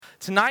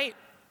Tonight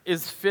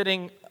is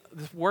fitting.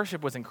 The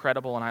worship was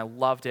incredible, and I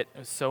loved it. It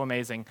was so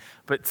amazing.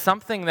 But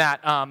something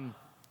that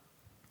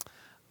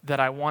that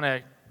I want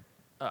to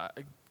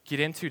get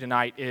into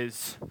tonight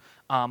is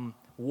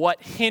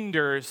what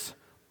hinders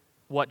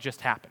what just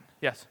happened.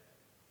 Yes?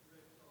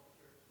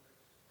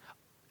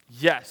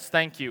 Yes,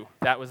 thank you.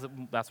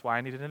 That's why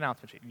I needed an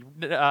announcement sheet.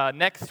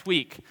 Next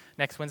week,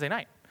 next Wednesday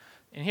night,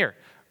 in here,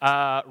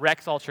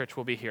 Rex All Church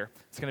will be here.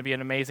 It's going to be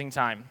an amazing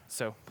time.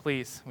 So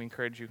please, we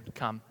encourage you to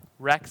come.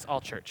 Rex All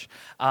Church.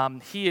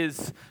 He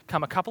has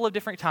come a couple of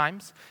different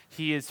times.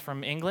 He is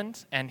from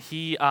England, and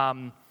he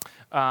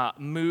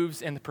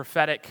moves in the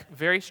prophetic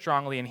very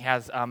strongly, and he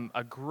has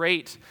a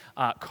great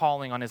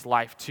calling on his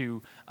life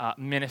to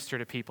minister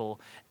to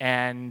people.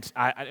 And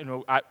I don't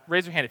know,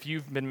 raise your hand if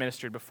you've been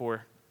ministered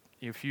before,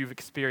 if you've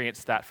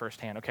experienced that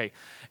firsthand. Okay,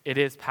 it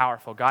is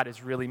powerful. God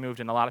has really moved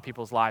in a lot of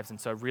people's lives, and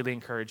so I really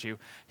encourage you.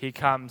 He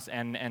comes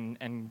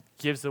and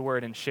gives the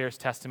word and shares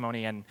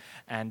testimony,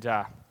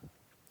 and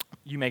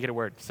you may get a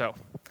word, so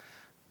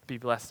be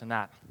blessed in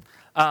that.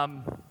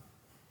 Am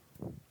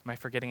I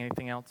forgetting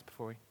anything else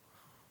before we?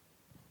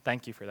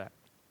 Thank you for that.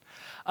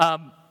 I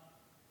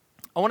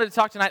wanted to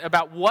talk tonight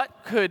about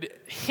what could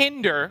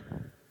hinder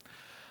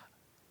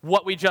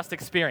what we just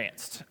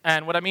experienced.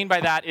 And what I mean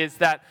by that is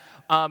that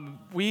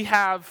we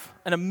have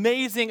an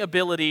amazing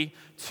ability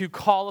to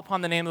call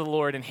upon the name of the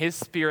Lord, and His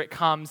Spirit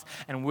comes,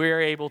 and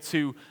we're able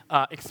to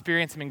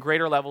experience Him in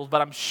greater levels.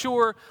 But I'm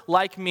sure,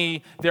 like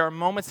me, there are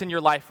moments in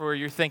your life where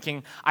you're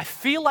thinking, I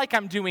feel like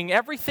I'm doing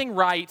everything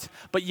right,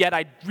 but yet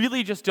I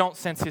really just don't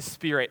sense His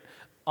Spirit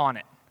on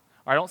it.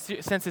 Or I don't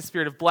sense His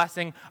Spirit of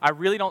blessing. I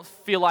really don't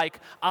feel like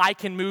I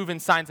can move in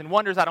signs and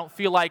wonders. I don't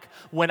feel like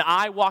when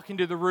I walk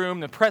into the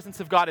room, the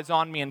presence of God is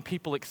on me and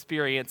people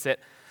experience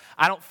it.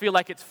 I don't feel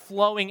like it's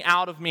flowing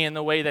out of me in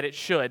the way that it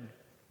should.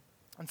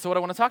 And so what I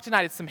want to talk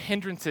tonight is some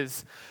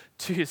hindrances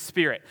to His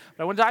Spirit.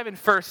 But I want to dive in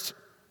first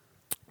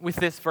with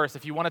this verse.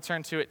 If you want to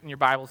turn to it in your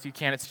Bibles, you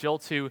can. It's Joel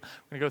 2. We're going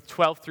to go with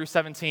 12 through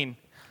 17.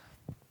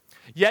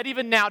 Yet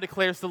even now,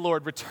 declares the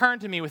Lord, return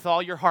to me with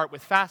all your heart,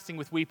 with fasting,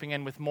 with weeping,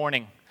 and with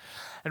mourning.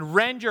 And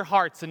rend your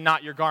hearts and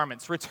not your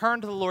garments.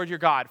 Return to the Lord your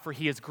God, for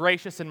He is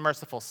gracious and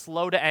merciful,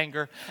 slow to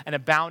anger, and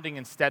abounding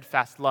in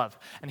steadfast love.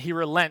 And He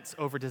relents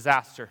over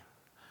disaster.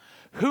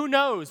 Who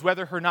knows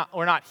whether or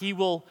not He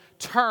will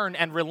turn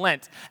and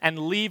relent and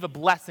leave a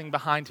blessing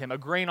behind Him, a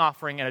grain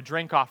offering and a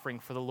drink offering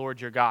for the Lord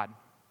your God.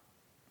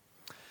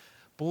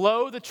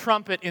 Blow the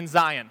trumpet in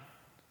Zion.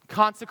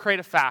 Consecrate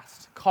a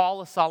fast.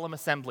 Call a solemn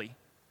assembly.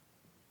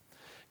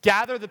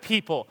 Gather the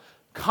people.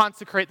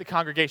 Consecrate the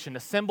congregation.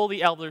 Assemble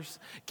the elders.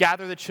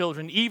 Gather the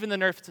children, even the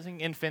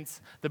nursing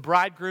infants. The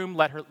bridegroom,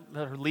 let her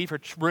leave her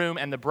room,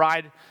 and the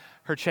bride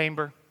her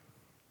chamber.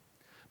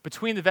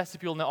 Between the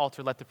vestibule and the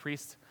altar, let the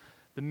priests,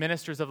 the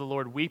ministers of the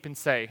Lord, weep and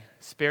say,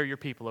 spare your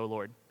people, O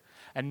Lord,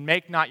 and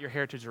make not your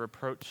heritage a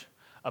reproach,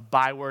 a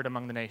byword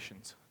among the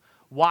nations.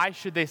 Why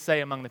should they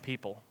say among the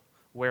people,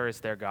 where is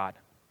their God?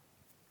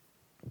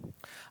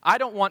 I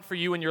don't want for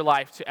you in your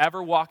life to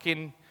ever walk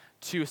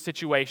into a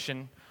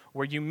situation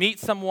where you meet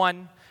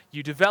someone,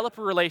 you develop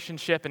a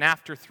relationship, and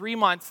after 3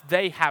 months,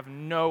 they have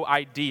no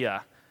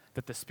idea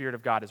that the Spirit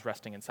of God is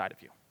resting inside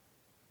of you.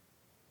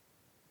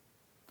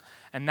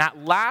 And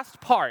that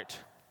last part,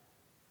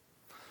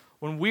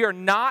 when we are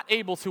not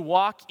able to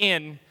walk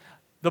in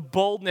the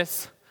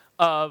boldness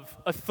of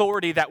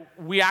authority that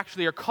we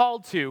actually are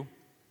called to,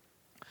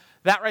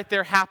 that right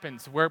there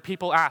happens where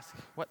people ask,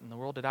 what in the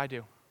world did I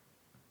do?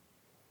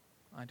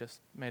 I just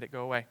made it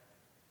go away.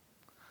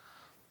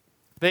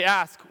 They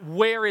ask,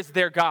 where is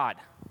their God?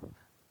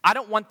 I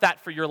don't want that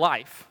for your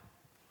life.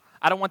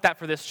 I don't want that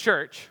for this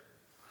church.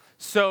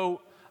 So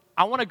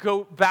I want to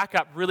go back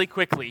up really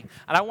quickly,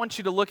 and I want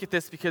you to look at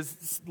this because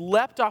it's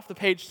leapt off the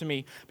page to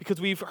me because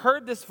we've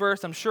heard this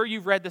verse. I'm sure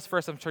you've read this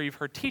verse. I'm sure you've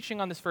heard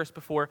teaching on this verse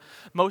before.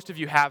 Most of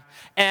you have.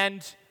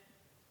 And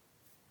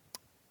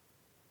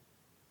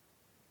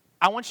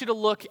I want you to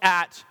look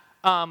at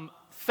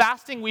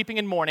fasting, weeping,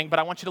 and mourning, but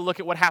I want you to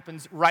look at what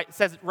happens it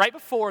says right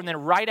before and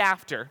then right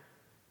after,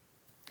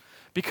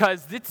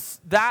 because it's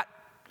that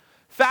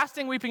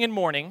fasting, weeping, and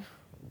mourning,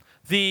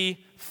 the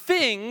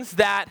things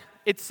that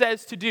it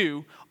says to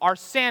do are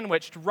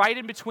sandwiched right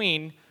in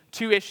between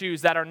two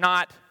issues that are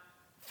not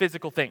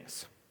physical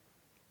things.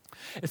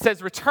 It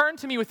says, return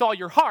to me with all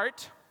your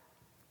heart,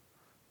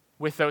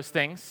 with those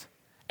things,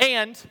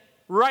 and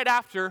right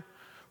after,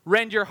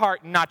 rend your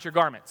heart and not your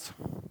garments.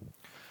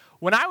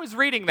 When I was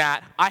reading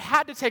that, I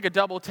had to take a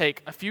double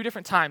take a few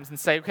different times and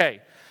say,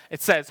 okay,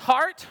 it says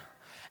heart,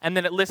 and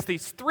then it lists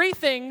these three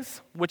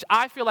things, which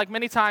I feel like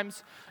many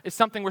times is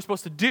something we're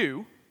supposed to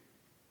do.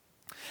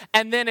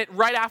 And then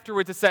right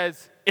afterwards it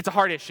says it's a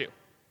heart issue.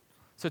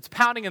 So it's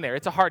pounding in there.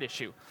 It's a heart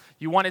issue.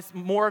 You want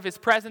more of His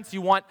presence.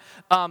 You want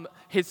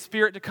His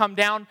Spirit to come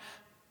down.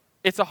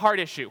 It's a heart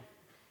issue.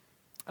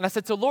 And I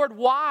said, so Lord,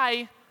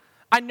 why?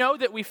 I know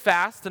that we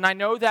fast, and I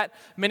know that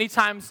many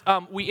times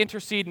we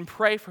intercede and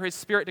pray for His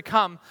Spirit to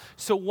come.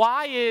 So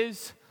why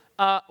is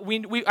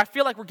I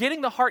feel like we're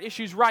getting the heart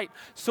issues right.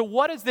 So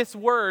what is this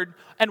word,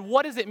 and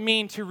what does it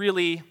mean to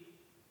really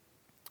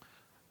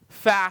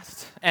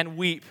fast, and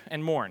weep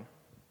and mourn.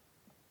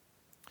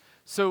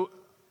 So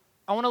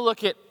I want to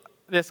look at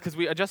this because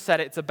I just said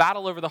it. It's a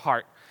battle over the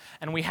heart.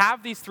 And we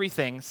have these three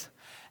things.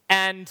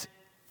 And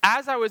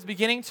as I was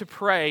beginning to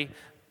pray,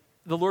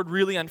 the Lord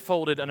really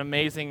unfolded an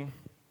amazing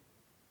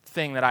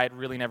thing that I had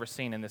really never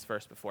seen in this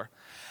verse before.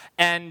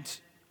 And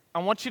I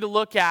want you to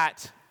look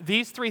at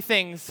these three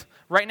things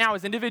right now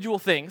as individual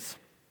things.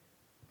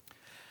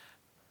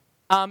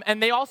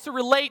 And they also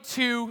relate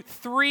to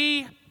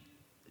three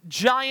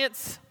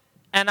giants.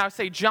 And I would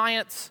say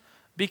giants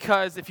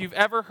because if you've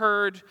ever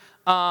heard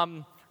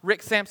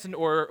Rick Sampson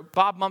or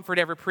Bob Mumford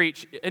ever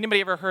preach,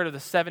 anybody ever heard of the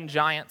 7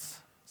 giants?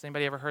 Has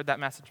anybody ever heard that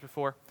message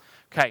before?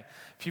 Okay,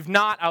 if you've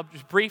not, I'll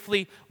just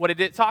briefly, what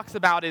it talks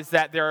about is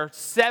that there are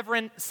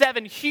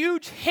seven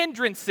huge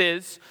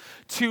hindrances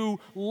to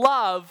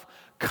love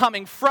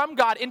coming from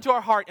God into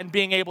our heart and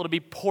being able to be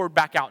poured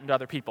back out into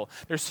other people.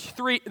 There's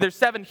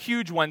 7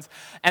 huge ones,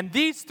 and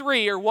these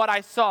 3 are what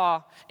I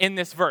saw in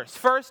this verse.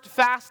 First,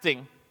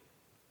 fasting.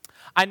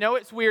 I know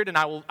it's weird, and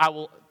I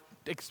will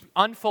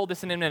unfold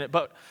this in a minute,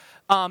 but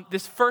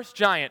this first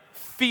giant,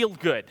 feel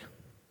good.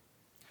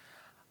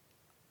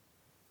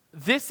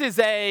 This is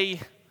a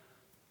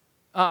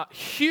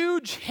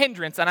huge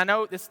hindrance, and I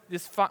know this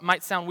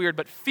might sound weird,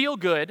 but feel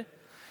good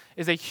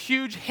is a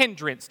huge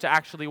hindrance to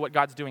actually what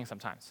God's doing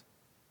sometimes.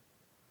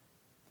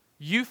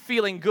 You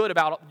feeling good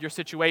about your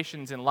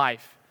situations in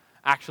life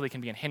actually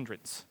can be a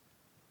hindrance,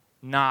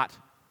 not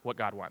what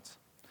God wants.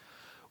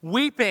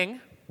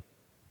 Weeping,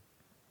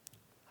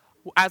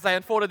 as I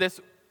unfolded this,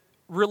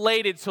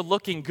 related to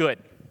looking good.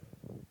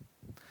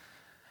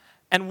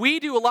 And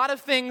we do a lot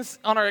of things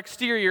on our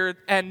exterior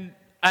and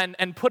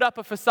put up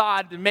a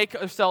facade to make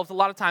ourselves a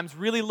lot of times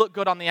really look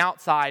good on the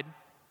outside.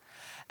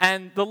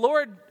 And the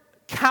Lord,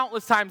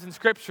 countless times in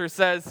Scripture,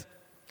 says,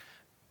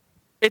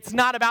 it's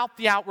not about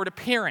the outward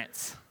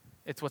appearance.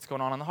 It's what's going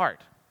on in the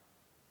heart.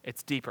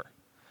 It's deeper.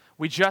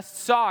 We just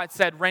saw it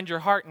said, rend your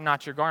heart and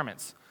not your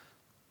garments.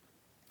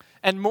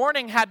 And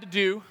mourning had to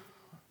do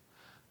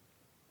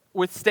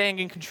with staying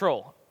in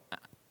control.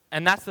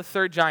 And that's the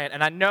third giant.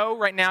 And I know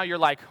right now you're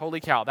like, holy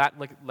cow, that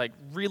like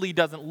really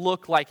doesn't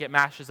look like it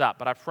matches up.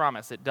 But I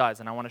promise it does,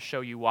 and I want to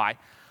show you why.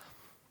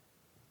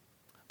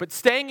 But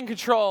staying in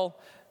control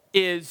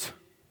is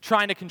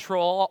trying to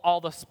control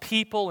all the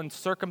people and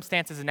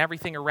circumstances and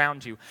everything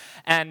around you.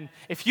 And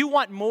if you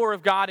want more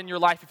of God in your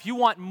life, if you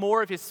want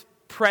more of His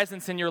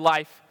presence in your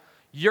life,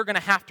 you're going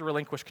to have to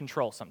relinquish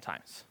control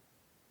sometimes.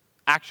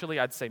 Actually,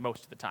 I'd say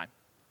most of the time.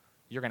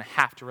 You're going to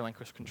have to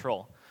relinquish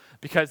control.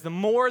 Because the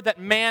more that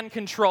man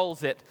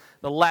controls it,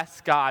 the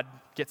less God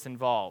gets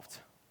involved.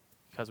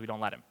 Because we don't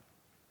let Him.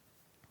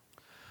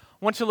 I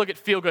want you to look at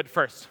feel good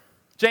first.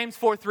 James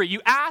 4:3.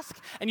 You ask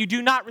and you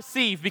do not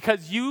receive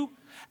because you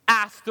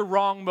ask the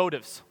wrong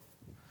motives,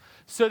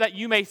 so that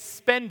you may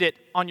spend it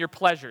on your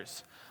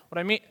pleasures. What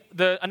I mean,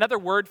 another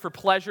word for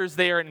pleasures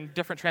there in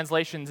different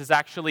translations is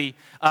actually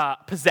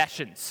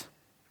possessions.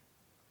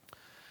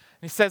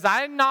 And he says,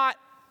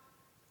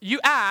 you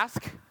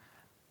ask,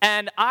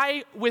 and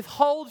I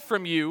withhold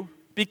from you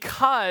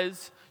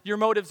because your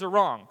motives are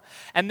wrong.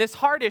 And this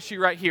heart issue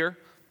right here,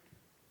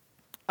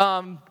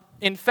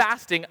 in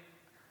fasting,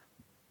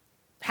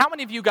 how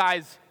many of you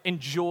guys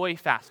enjoy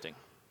fasting?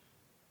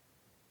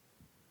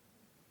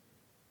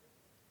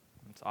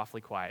 It's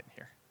awfully quiet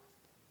here.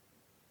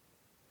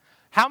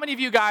 How many of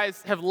you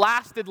guys have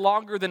lasted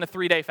longer than a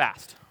 3-day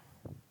fast?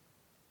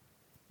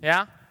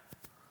 Yeah?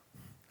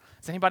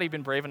 Has anybody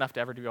been brave enough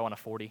to ever go on a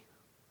 40?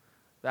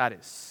 That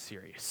is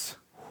serious.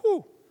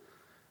 Whew.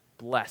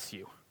 Bless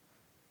you.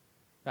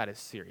 That is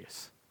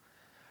serious.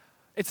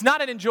 It's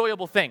not an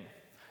enjoyable thing.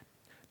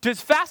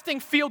 Does fasting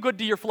feel good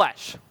to your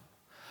flesh?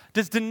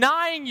 Does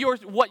denying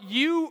what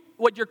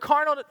your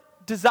carnal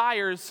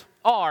desires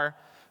are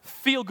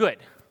feel good?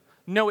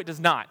 No, it does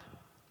not.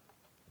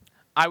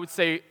 I would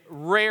say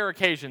rare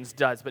occasions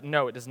does, but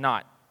no, it does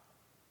not.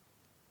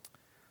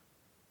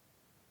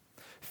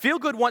 Feel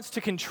good wants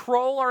to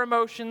control our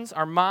emotions,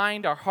 our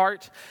mind, our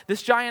heart.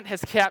 This giant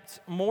has kept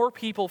more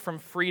people from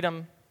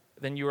freedom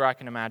than you or I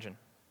can imagine.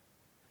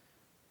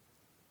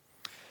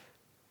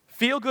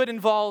 Feel good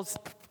involves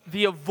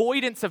the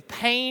avoidance of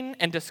pain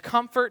and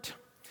discomfort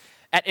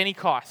at any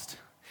cost.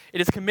 It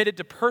is committed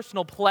to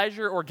personal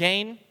pleasure or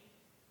gain.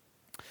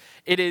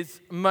 It is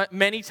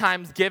many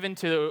times given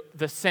to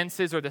the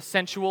senses or the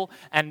sensual,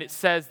 and it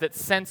says that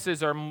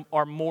senses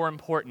are more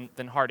important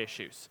than heart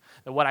issues.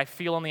 That what I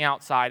feel on the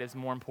outside is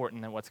more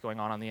important than what's going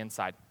on the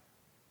inside.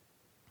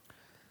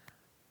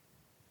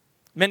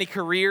 Many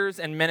careers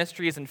and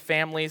ministries and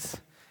families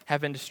have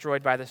been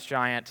destroyed by this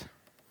giant.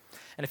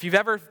 And if you've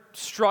ever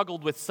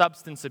struggled with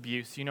substance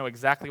abuse, you know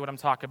exactly what I'm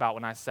talking about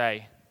when I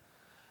say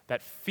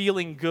that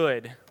feeling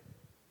good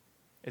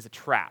is a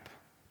trap.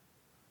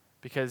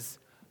 Because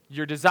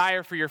your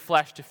desire for your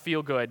flesh to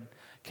feel good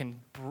can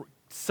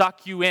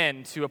suck you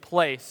into a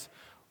place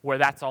where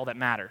that's all that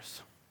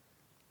matters.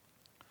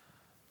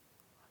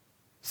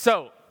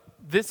 So,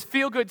 this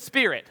feel-good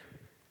spirit,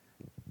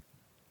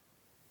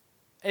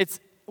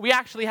 we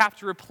actually have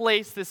to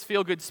replace this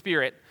feel-good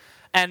spirit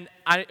And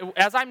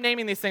as I'm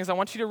naming these things, I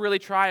want you to really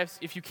try,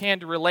 if you can,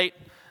 to relate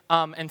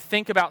and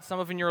think about some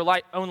of in your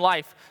own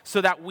life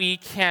so that we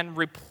can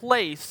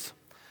replace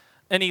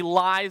any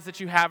lies that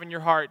you have in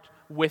your heart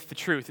with the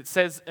truth. It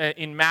says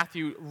in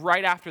Matthew,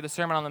 right after the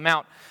Sermon on the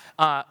Mount,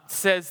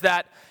 says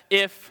that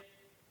if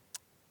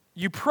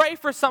you pray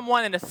for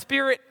someone and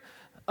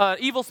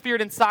evil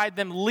spirit inside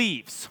them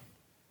leaves,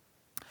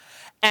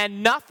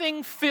 and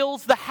nothing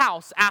fills the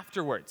house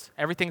afterwards.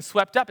 Everything's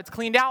swept up, it's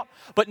cleaned out,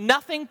 but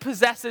nothing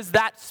possesses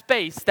that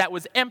space that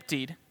was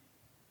emptied.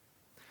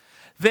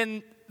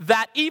 Then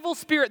that evil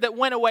spirit that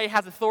went away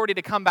has authority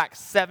to come back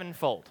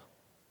sevenfold.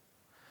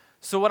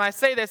 So when I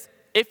say this,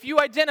 if you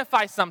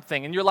identify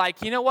something and you're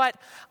like, you know what,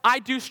 I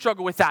do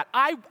struggle with that.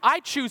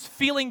 I choose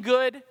feeling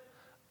good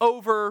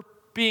over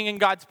being in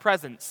God's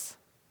presence.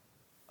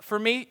 For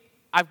me,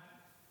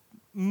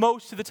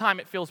 most of the time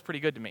it feels pretty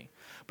good to me.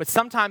 But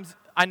sometimes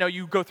I know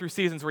you go through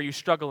seasons where you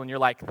struggle and you're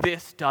like,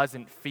 this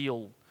doesn't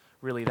feel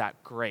really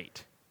that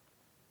great.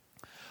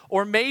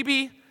 Or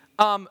maybe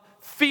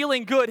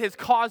feeling good has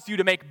caused you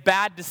to make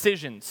bad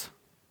decisions.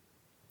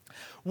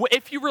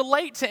 If you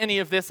relate to any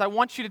of this, I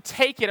want you to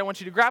take it, I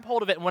want you to grab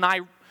hold of it, and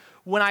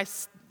when I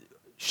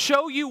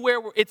show you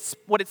what it's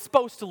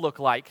supposed to look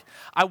like,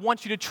 I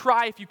want you to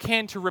try, if you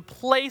can, to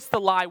replace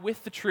the lie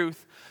with the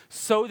truth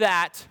so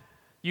that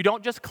you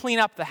don't just clean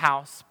up the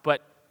house,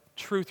 but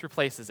truth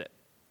replaces it,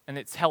 and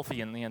it's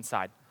healthy in the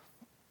inside.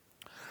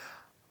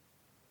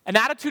 An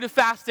attitude of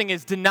fasting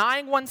is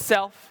denying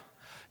oneself,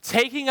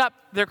 taking up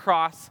their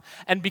cross,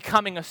 and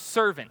becoming a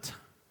servant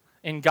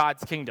in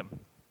God's kingdom.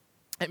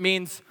 It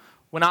means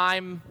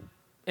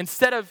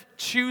instead of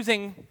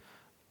choosing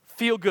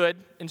feel good,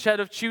 instead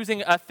of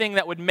choosing a thing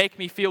that would make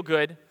me feel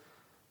good,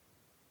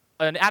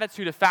 an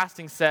attitude of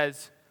fasting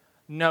says,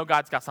 no,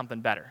 God's got something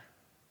better.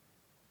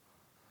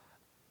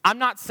 I'm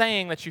not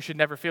saying that you should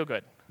never feel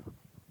good.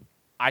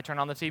 I turn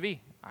on the TV.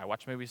 I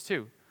watch movies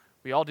too.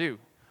 We all do.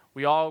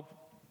 We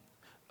all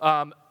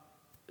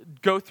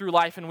go through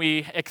life and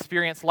we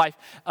experience life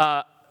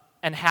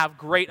and have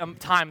great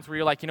times where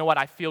you're like, you know what,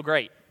 I feel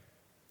great.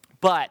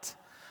 But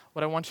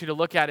what I want you to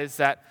look at is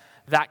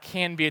that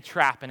can be a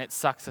trap and it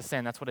sucks us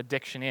in. That's what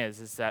addiction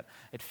is that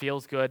it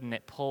feels good and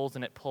it pulls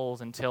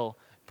until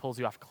it pulls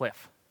you off a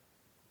cliff.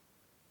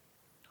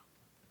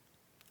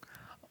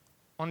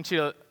 I want you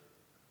to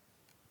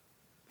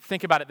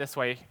think about it this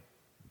way.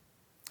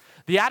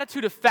 The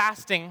attitude of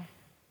fasting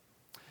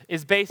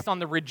is based on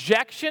the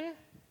rejection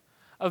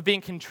of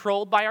being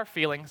controlled by our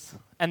feelings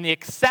and the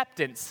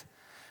acceptance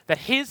that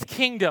His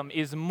kingdom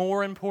is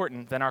more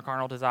important than our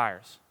carnal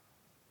desires.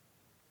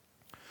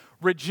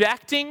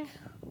 Rejecting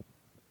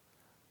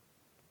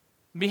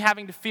me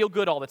having to feel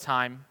good all the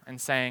time and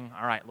saying,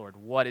 all right, Lord,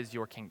 what is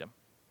your kingdom?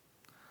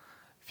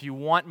 If you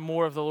want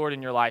more of the Lord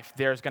in your life,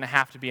 there's going to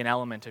have to be an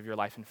element of your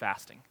life in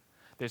fasting.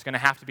 There's going to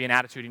have to be an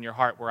attitude in your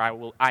heart where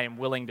I am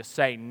willing to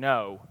say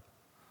no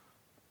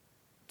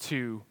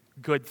to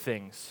good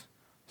things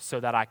so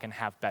that I can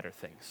have better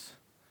things.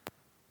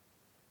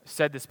 I've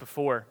said this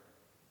before.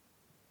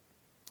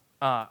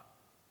 The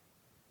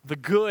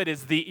good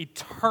is the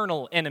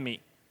eternal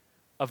enemy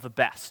of the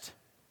best.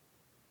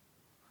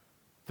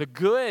 The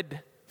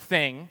good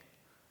thing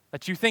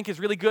that you think is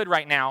really good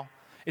right now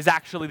is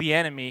actually the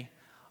enemy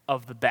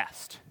of the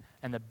best,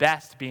 and the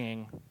best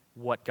being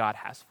what God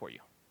has for you.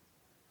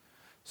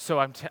 So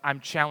I'm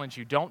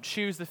challenging you, don't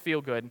choose the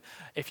feel good.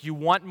 If you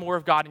want more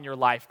of God in your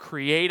life,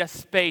 create a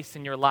space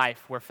in your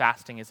life where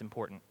fasting is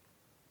important.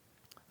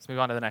 Let's move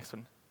on to the next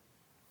one.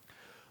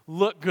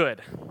 Look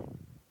good.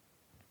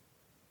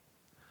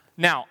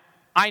 Now,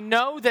 I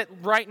know that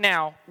right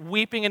now,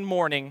 weeping and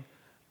mourning,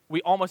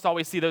 we almost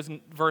always see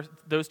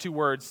those two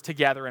words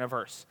together in a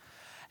verse.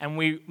 And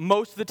we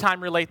most of the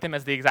time relate them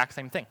as the exact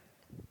same thing.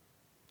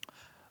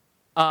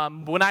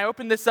 When I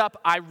opened this up,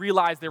 I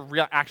realized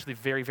they're actually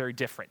very, very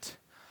different.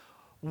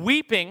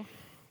 Weeping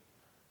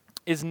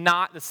is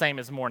not the same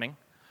as mourning.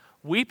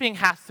 Weeping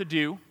has to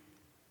do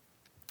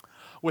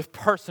with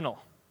personal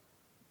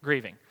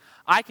grieving.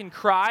 I can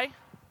cry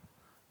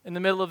in the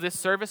middle of this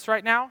service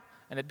right now,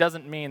 and it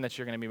doesn't mean that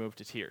you're going to be moved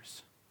to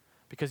tears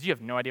because you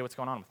have no idea what's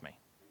going on with me.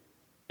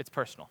 It's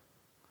personal.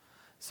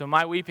 So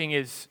my weeping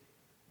is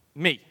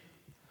me.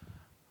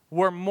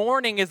 Where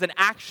mourning is an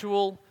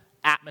actual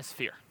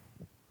atmosphere.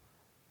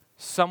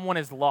 Someone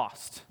is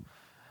lost.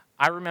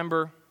 I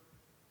remember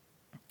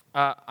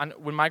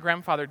when my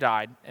grandfather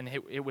died, and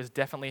it was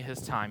definitely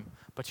his time,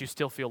 but you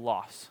still feel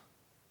loss.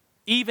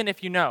 Even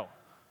if you know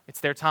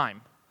it's their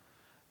time,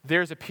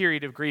 there's a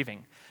period of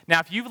grieving. Now,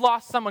 if you've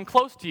lost someone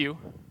close to you,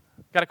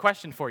 I've got a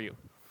question for you.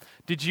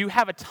 Did you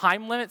have a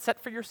time limit set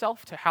for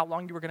yourself to how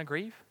long you were going to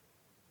grieve?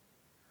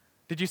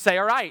 Did you say,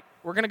 all right,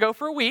 we're going to go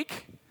for a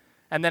week,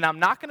 and then I'm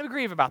not going to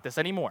grieve about this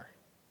anymore?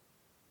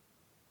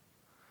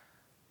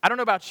 I don't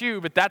know about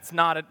you, but that's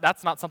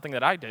not something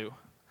that I do.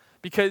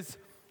 Because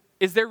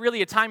is there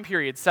really a time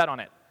period set on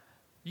it?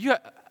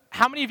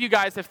 How many of you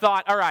guys have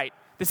thought, all right,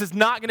 this is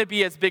not going to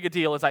be as big a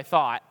deal as I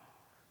thought,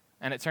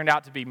 and it turned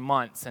out to be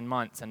months and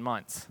months and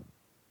months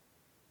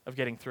of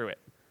getting through it?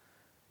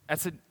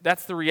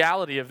 That's the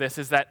reality of this,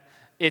 is that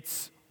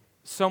it's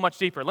so much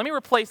deeper. Let me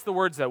replace the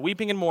words, though,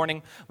 weeping and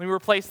mourning. Let me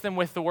replace them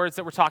with the words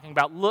that we're talking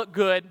about. Look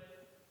good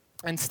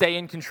and stay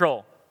in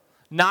control.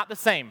 Not the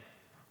same.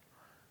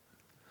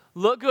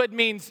 Look good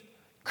means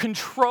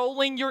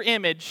controlling your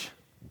image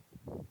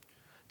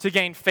to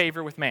gain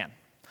favor with man.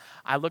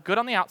 I look good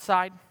on the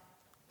outside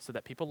so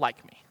that people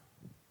like me.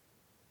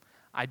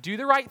 I do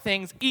the right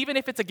things, even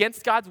if it's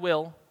against God's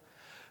will,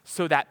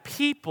 so that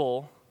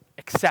people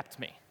accept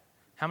me.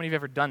 How many of you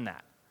have ever done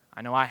that?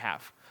 I know I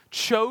have.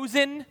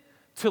 Chosen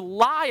to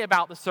lie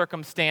about the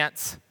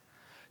circumstance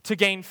to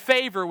gain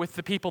favor with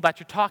the people that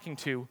you're talking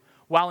to,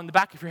 while in the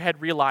back of your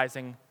head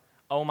realizing,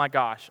 oh my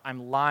gosh,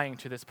 I'm lying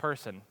to this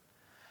person.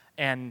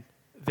 And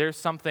there's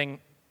something,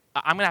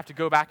 I'm going to have to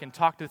go back and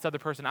talk to this other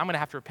person. I'm going to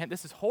have to repent.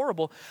 This is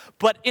horrible.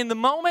 But in the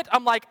moment,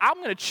 I'm like, I'm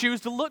going to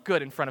choose to look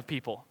good in front of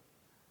people.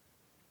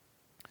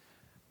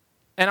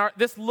 And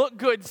this look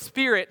good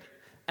spirit,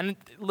 and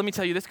let me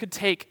tell you, this could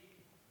take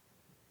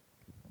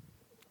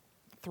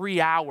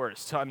 3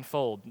 hours to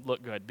unfold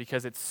look good,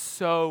 because it's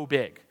so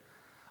big.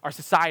 Our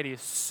society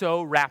is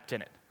so wrapped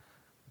in it.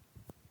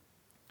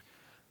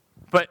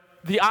 But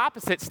the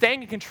opposite,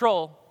 staying in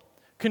control,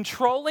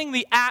 controlling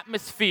the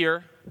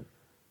atmosphere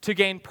to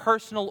gain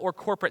personal or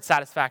corporate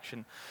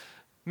satisfaction.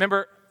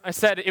 Remember, I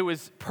said it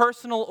was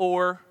personal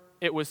or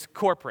it was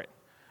corporate,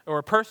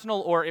 or personal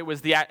or it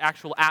was the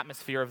actual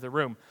atmosphere of the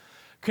room.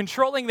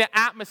 Controlling the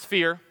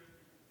atmosphere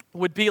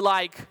would be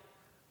like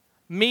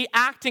me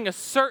acting a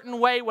certain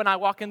way when I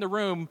walk in the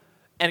room,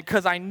 and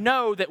because I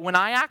know that when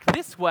I act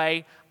this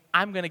way,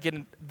 I'm going to get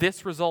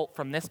this result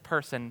from this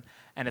person,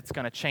 and it's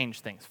going to change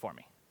things for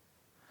me.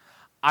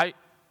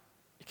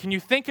 Can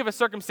you think of a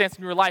circumstance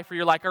in your life where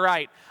you're like, all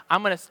right,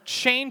 I'm going to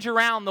change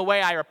around the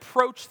way I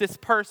approach this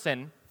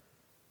person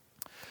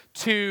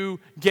to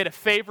get a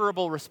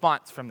favorable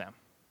response from them?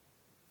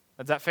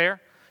 Is that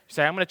fair? You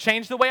say, I'm going to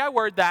change the way I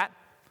word that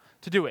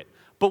to do it.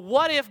 But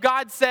what if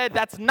God said,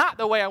 that's not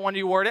the way I want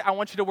you to word it, I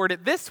want you to word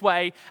it this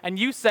way, and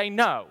you say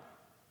no?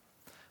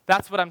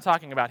 That's what I'm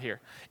talking about here,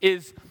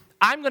 is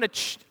I'm going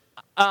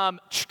to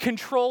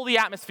control the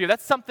atmosphere.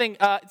 That's something,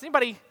 does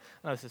anybody,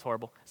 no, this is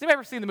horrible. Has anybody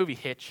ever seen the movie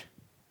Hitch?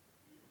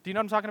 Do you know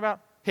what I'm talking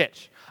about?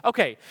 Hitch.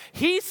 Okay,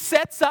 he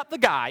sets up the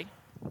guy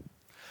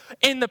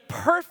in the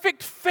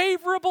perfect,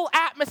 favorable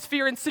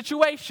atmosphere and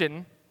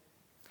situation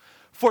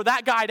for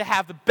that guy to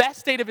have the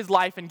best date of his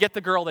life and get the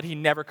girl that he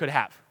never could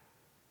have.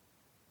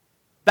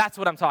 That's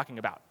what I'm talking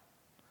about.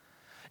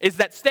 Is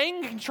that staying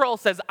in control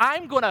says,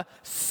 I'm going to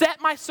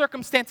set my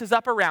circumstances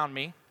up around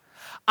me.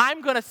 I'm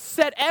going to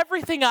set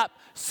everything up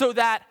so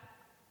that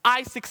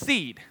I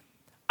succeed.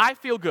 I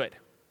feel good.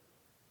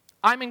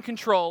 I'm in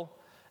control.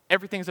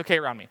 Everything's okay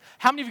around me.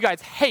 How many of you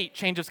guys hate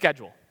change of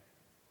schedule?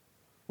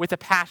 With a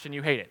passion,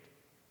 you hate it.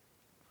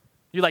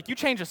 You're like, you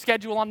change the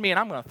schedule on me and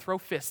I'm going to throw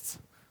fists.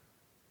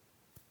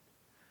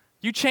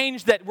 You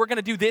change that we're going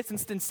to do this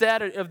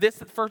instead of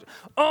this at first.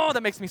 Oh,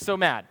 that makes me so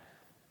mad.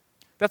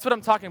 That's what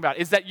I'm talking about,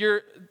 is that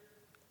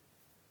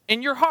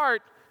in your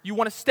heart, you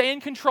want to stay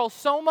in control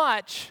so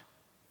much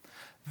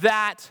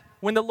that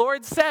when the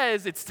Lord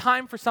says it's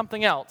time for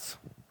something else,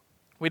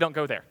 we don't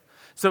go there.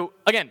 So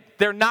again,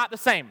 they're not the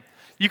same.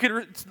 You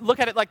could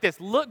look at it like this: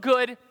 look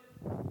good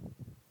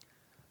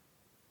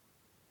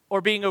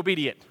or being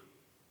obedient.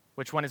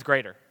 Which one is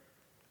greater?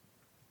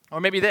 Or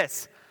maybe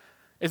this: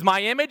 is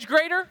my image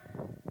greater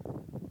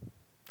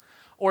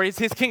or is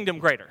his kingdom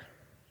greater?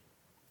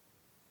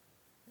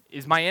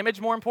 Is my image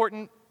more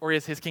important or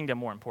is his kingdom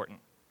more important?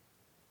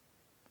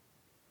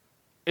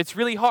 It's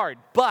really hard,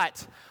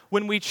 but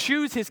when we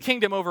choose his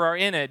kingdom over our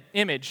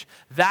image,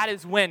 that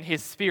is when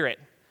his spirit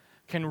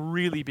can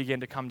really begin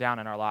to come down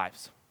in our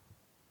lives.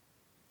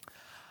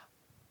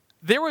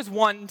 There was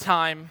one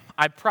time,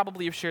 I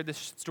probably have shared this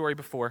story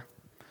before,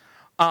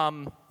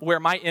 where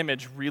my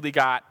image really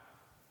got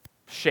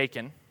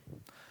shaken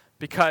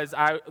because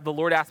the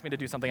Lord asked me to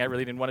do something I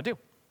really didn't want to do.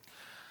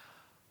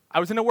 I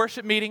was in a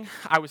worship meeting.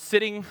 I was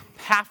sitting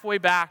halfway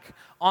back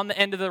on the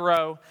end of the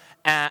row,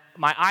 and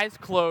my eyes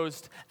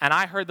closed, and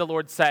I heard the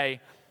Lord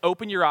say,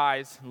 open your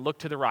eyes and look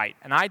to the right.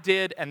 And I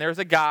did, and there's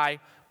a guy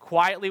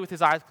quietly with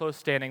his eyes closed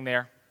standing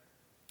there,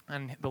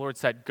 and the Lord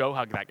said, go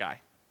hug that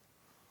guy.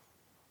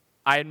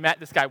 I had met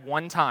this guy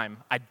one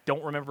time. I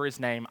don't remember his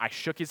name. I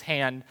shook his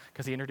hand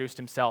because he introduced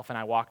himself, and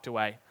I walked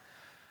away.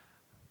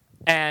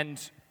 And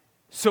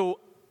so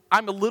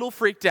I'm a little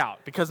freaked out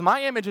because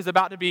my image is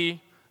about to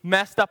be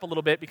messed up a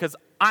little bit because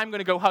I'm going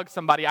to go hug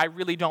somebody I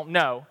really don't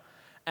know.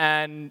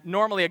 And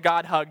normally a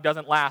God hug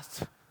doesn't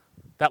last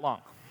that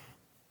long.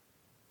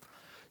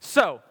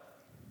 So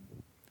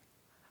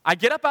I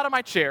get up out of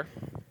my chair,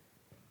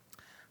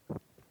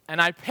 and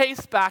I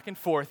pace back and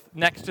forth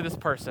next to this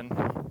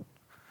person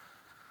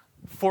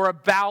for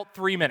about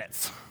 3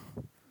 minutes.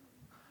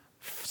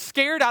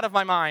 Scared out of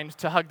my mind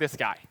to hug this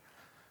guy.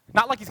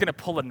 Not like he's going to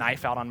pull a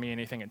knife out on me or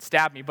anything and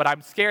stab me, but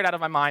I'm scared out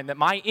of my mind that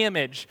my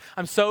image,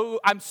 I was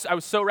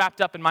so wrapped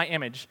up in my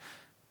image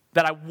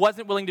that I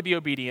wasn't willing to be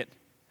obedient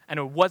and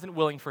I wasn't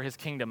willing for his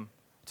kingdom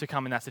to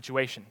come in that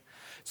situation.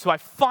 So I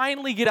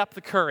finally get up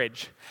the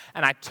courage,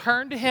 and I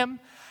turn to him,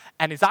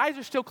 and his eyes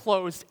are still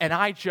closed, and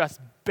I just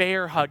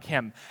bear hug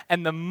him.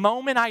 And the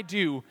moment I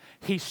do,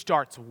 he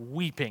starts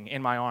weeping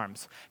in my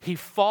arms. He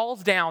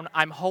falls down,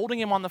 I'm holding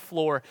him on the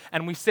floor,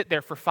 and we sit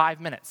there for 5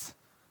 minutes.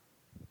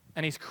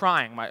 And he's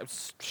crying. My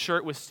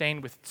shirt was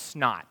stained with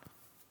snot.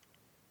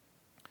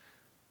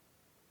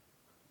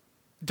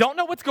 Don't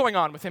know what's going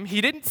on with him.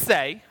 He didn't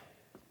say.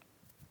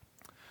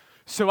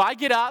 So I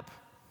get up.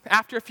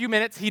 After a few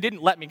minutes, he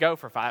didn't let me go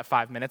for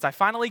five minutes. I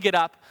finally get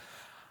up,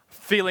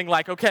 feeling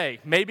like, okay,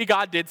 maybe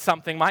God did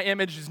something. My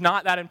image is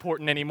not that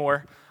important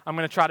anymore. I'm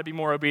going to try to be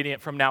more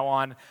obedient from now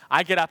on.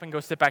 I get up and go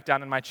sit back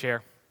down in my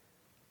chair.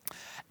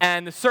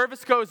 And the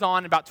service goes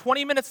on. About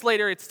 20 minutes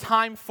later, it's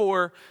time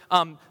for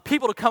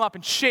people to come up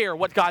and share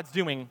what God's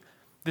doing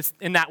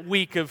in that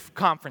week of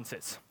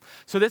conferences.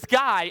 So this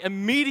guy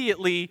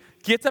immediately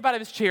gets up out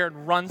of his chair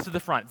and runs to the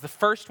front. It's the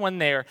first one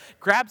there,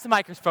 grabs the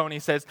microphone. He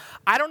says,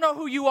 I don't know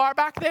who you are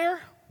back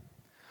there,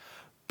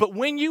 but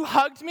when you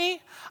hugged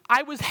me,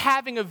 I was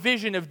having a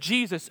vision of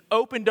Jesus,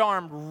 opened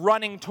arm,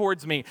 running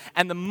towards me.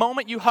 And the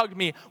moment you hugged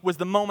me was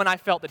the moment I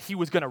felt that he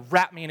was going to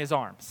wrap me in his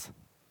arms.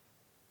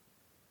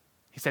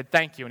 He said,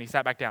 thank you, and he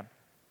sat back down.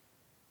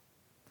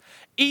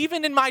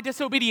 Even in my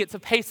disobedience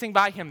of pacing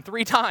by him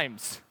 3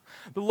 times,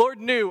 the Lord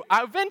knew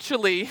I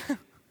eventually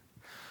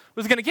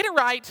was going to get it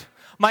right.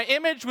 My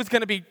image was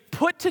going to be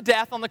put to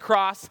death on the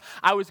cross.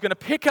 I was going to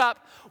pick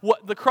up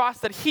the cross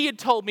that he had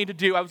told me to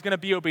do. I was going to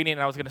be obedient,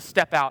 and I was going to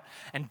step out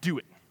and do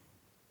it.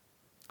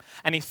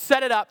 And he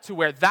set it up to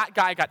where that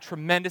guy got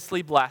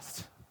tremendously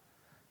blessed.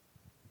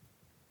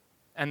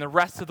 And the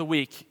rest of the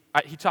week,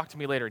 he talked to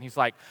me later, and he's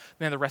like,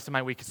 man, the rest of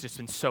my week has just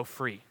been so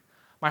free.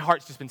 My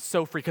heart's just been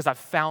so free because I've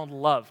found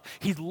love.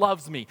 He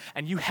loves me,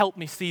 and you helped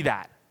me see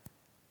that.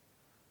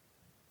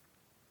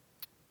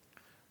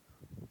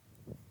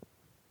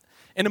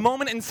 In a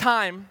moment in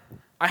time,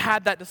 I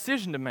had that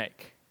decision to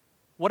make.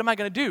 What am I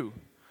going to do?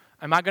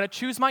 Am I going to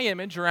choose my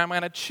image, or am I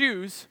going to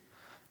choose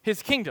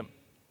his kingdom?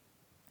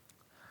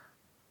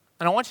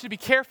 And I want you to be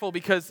careful,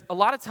 because a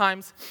lot of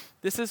times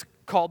this is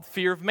called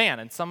fear of man.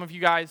 And some of you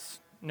guys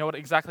know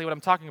exactly what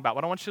I'm talking about.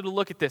 But I want you to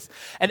look at this.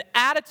 An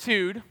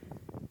attitude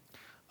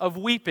of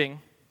weeping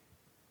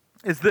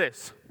is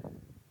this.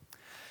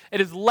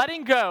 It is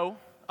letting go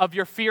of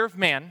your fear of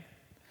man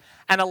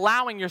and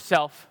allowing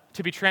yourself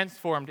to be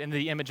transformed into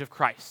the image of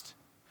Christ.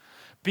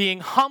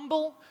 Being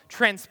humble,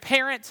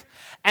 transparent,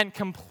 and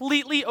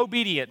completely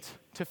obedient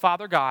to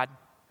Father God,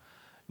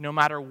 no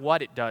matter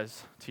what it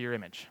does to your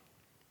image.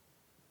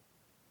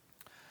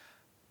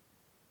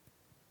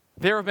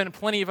 There have been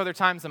plenty of other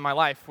times in my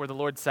life where the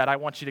Lord said, I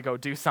want you to go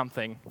do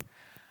something.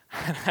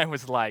 And I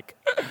was like,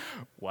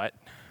 what?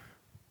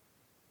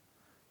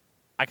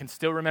 I can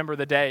still remember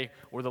the day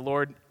where the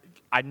Lord,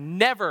 I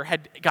never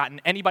had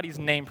gotten anybody's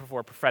name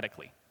before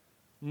prophetically.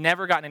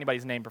 Never gotten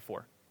anybody's name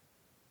before.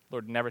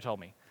 Lord never told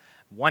me.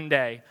 One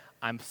day,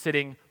 I'm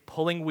sitting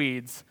pulling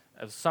weeds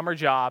at a summer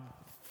job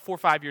 4 or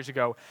 5 years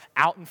ago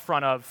out in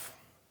front of,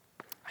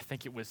 I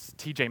think it was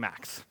TJ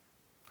Maxx.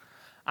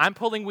 I'm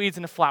pulling weeds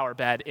in a flower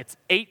bed. It's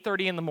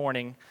 8:30 in the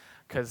morning,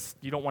 because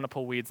you don't want to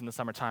pull weeds in the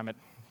summertime at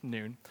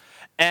noon.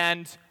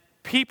 And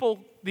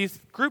these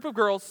group of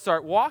girls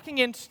start walking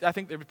in. I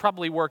think they're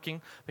probably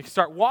working. They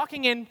start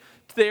walking in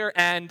there,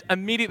 and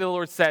immediately the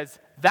Lord says,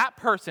 that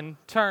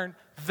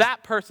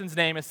person's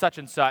name is such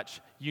and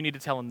such. You need to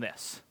tell him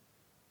this.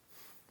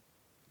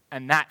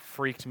 And that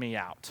freaked me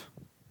out.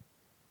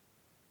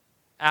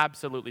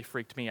 Absolutely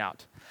freaked me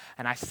out.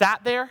 And I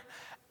sat there,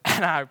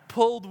 and I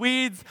pulled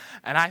weeds,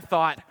 and I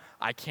thought,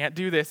 I can't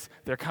do this.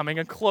 They're coming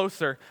in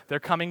closer. They're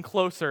coming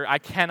closer. I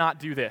cannot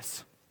do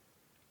this.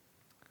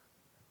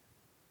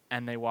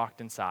 And they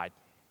walked inside,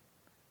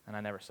 and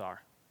I never saw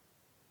her.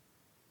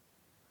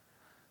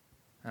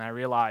 And I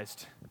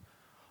realized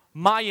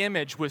my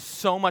image was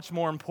so much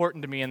more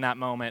important to me in that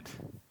moment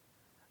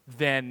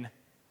than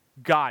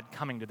God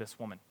coming to this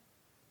woman.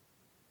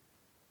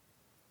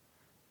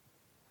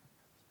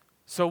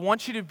 So I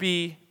want you to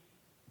be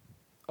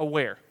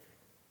aware.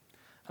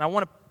 And I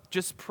want to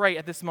just pray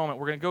at this moment.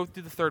 We're going to go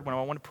through the third one.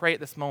 I want to pray at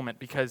this moment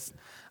because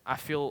I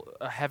feel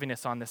a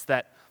heaviness on this,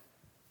 that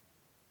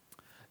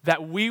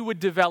we would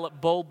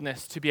develop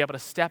boldness to be able to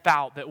step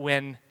out, that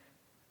when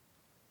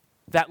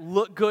that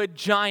look-good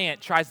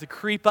giant tries to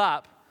creep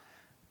up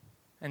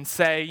and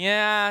say,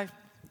 yeah,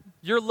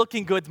 your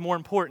looking good's more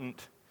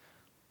important,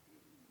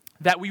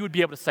 that we would be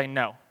able to say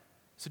no.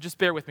 So just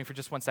bear with me for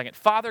just 1 second.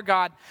 Father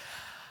God,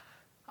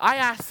 I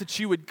ask that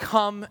you would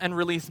come and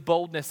release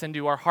boldness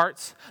into our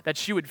hearts,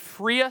 that you would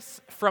free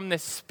us from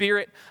this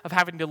spirit of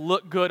having to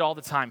look good all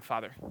the time,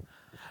 Father.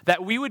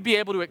 That we would be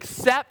able to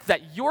accept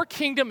that your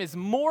kingdom is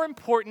more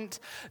important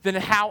than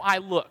how I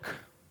look.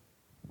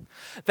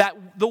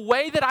 That the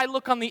way that I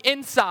look on the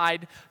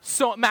inside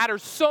it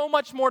matters so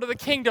much more to the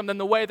kingdom than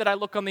the way that I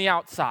look on the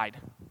outside.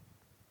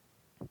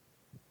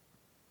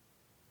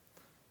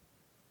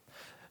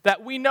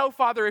 That we know,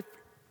 Father,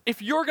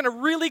 if you're going to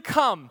really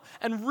come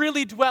and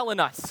really dwell in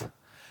us,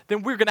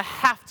 then we're going to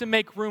have to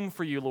make room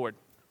for you, Lord.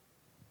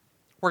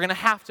 we're going to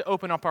have to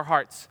open up our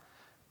hearts,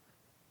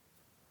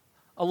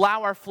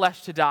 allow our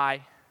flesh to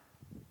die,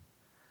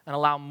 and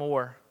allow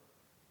more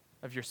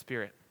of your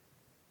Spirit.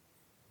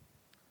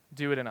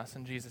 Do it in us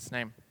in Jesus'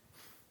 name.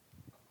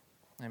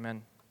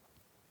 Amen.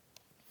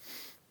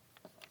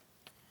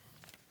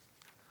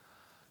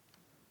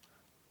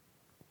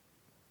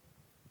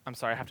 I'm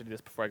sorry, I have to do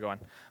this before I go on.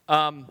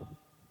 I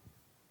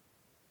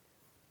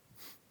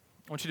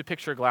want you to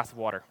picture a glass of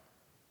water.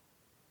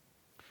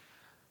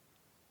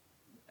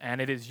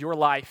 And it is your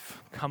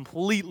life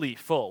completely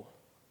full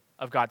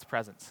of God's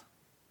presence.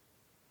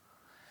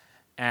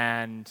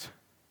 And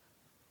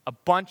a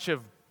bunch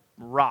of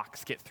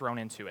rocks get thrown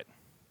into it,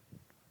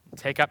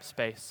 take up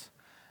space,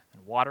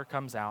 and water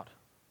comes out.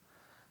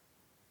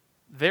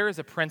 There is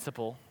a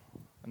principle,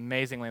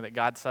 amazingly, that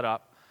God set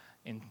up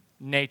in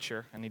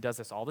nature, and he does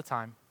this all the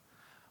time,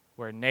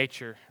 where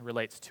nature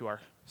relates to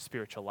our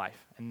spiritual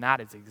life. And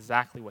that is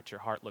exactly what your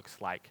heart looks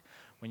like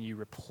when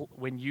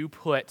you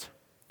put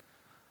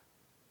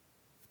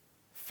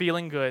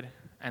feeling good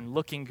and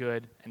looking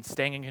good and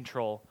staying in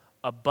control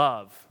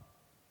above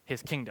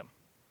his kingdom.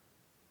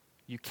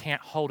 You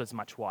can't hold as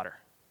much water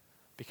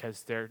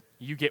because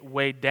you get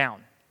weighed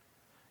down.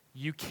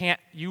 You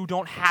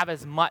don't have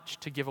as much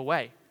to give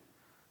away.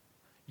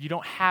 You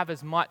don't have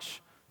as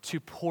much to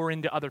pour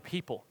into other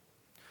people.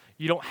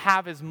 You don't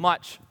have as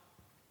much,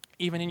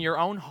 even in your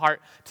own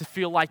heart, to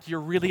feel like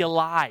you're really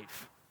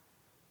alive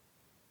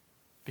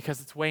because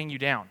it's weighing you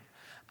down.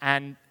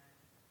 And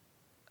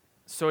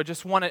so I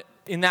just want to,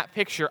 in that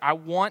picture, I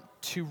want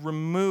to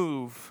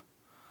remove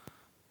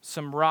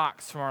some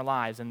rocks from our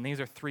lives, and these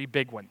are 3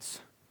 big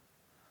ones,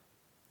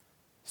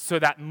 so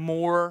that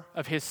more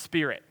of his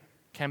Spirit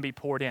can be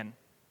poured in.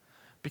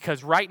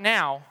 Because right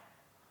now,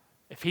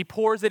 if he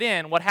pours it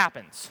in, what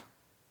happens?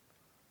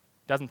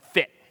 It doesn't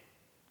fit.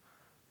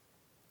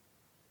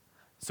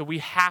 So we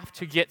have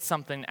to get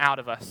something out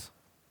of us.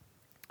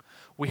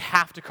 We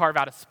have to carve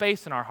out a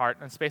space in our heart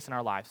and space in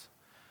our lives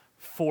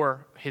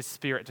for his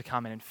Spirit to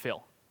come in and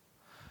fill.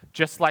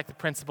 Just like the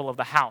principle of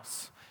the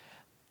house.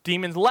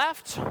 Demons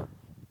left.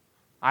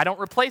 I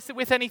don't replace it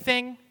with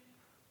anything.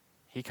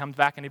 He comes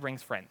back and he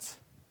brings friends.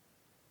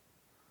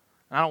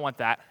 I don't want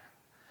that.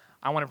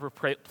 I want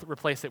to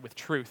replace it with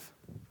truth.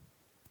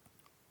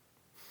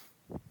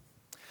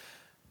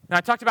 Now,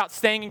 I talked about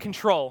staying in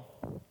control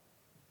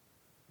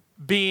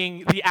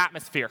being the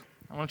atmosphere.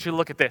 I want you to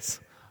look at this.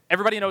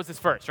 Everybody knows this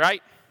verse,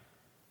 right?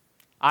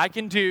 I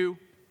can do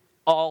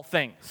all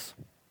things.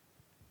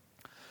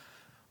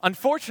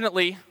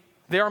 Unfortunately,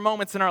 there are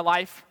moments in our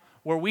life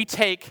where we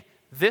take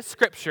this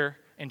scripture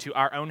into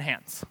our own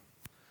hands.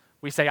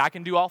 We say, I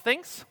can do all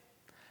things.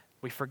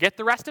 We forget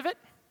the rest of it,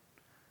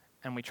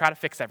 and we try to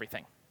fix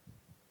everything.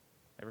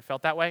 Ever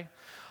felt that way?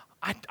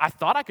 I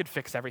thought I could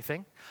fix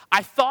everything.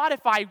 I thought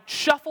if I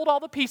shuffled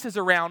all the pieces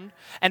around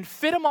and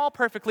fit them all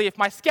perfectly, if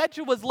my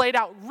schedule was laid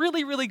out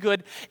really, really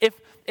good,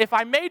 if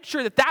I made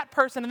sure that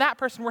person and that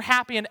person were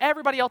happy and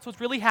everybody else was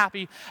really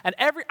happy, and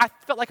I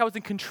felt like I was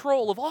in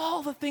control of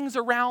all the things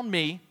around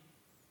me,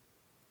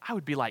 I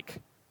would be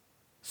like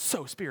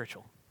so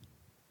spiritual.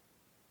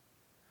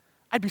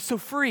 I'd be so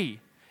free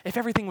if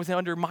everything was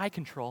under my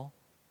control.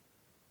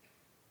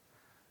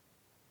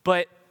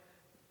 But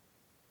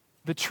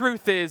the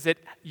truth is that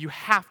you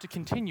have to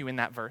continue in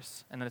that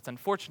verse, and that it's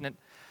unfortunate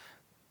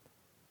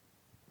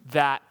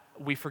that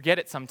we forget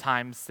it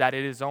sometimes, that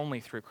it is only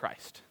through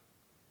Christ.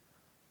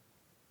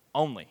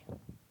 Only.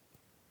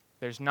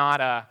 There's not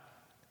a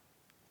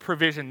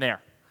provision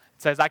there.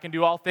 It says, I can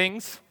do all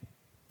things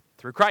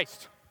through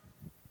Christ.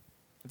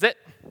 That's it.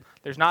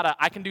 There's not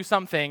I can do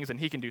some things and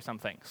he can do some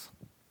things.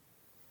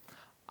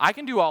 I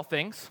can do all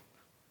things.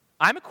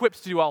 I'm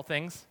equipped to do all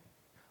things,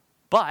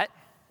 but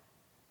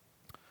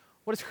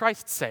what does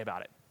Christ say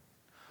about it?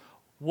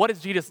 What is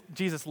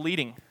Jesus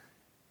leading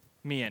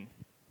me in?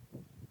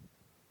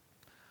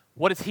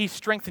 What has he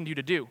strengthened you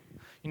to do?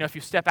 You know, if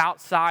you step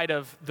outside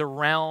of the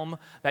realm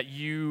that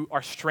you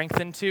are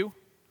strengthened to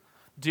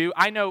do,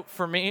 I know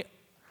for me,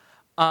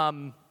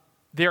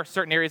 there are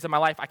certain areas of my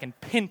life I can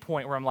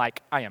pinpoint where I'm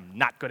like, I am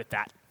not good at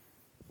that.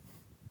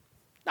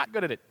 Not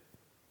good at it.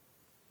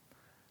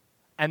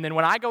 And then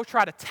when I go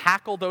try to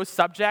tackle those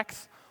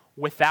subjects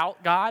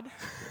without God,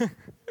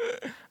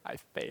 I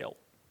fail.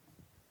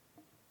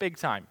 Big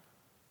time.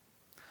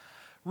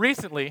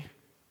 Recently,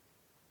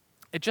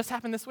 it just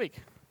happened this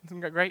week.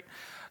 Isn't that great?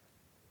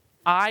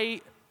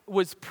 I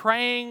was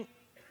praying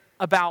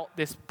about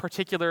this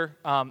particular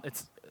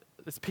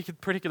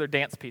particular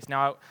dance piece.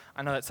 Now,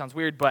 I know that sounds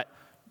weird, but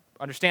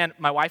understand,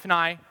 my wife and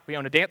I, we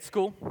own a dance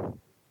school.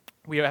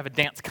 We have a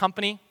dance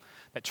company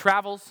that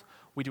travels.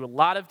 We do a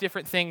lot of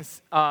different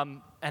things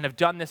and have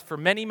done this for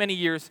many, many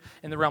years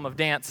in the realm of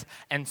dance.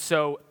 And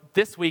so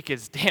this week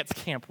is dance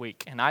camp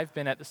week, and I've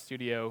been at the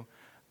studio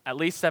at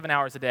least 7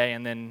 hours a day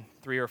and then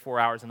 3 or 4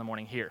 hours in the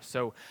morning here.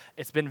 So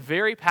it's been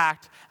very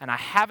packed, and I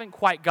haven't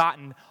quite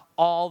gotten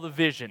all the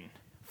vision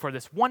for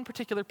this one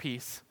particular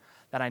piece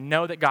that I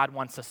know that God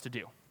wants us to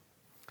do.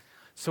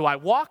 So I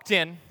walked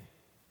in,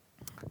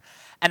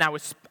 and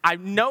I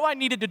know I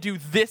needed to do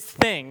this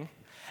thing,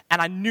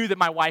 And I knew that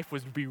my wife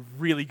would be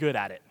really good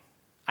at it.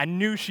 I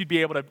knew she'd be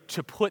able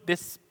to put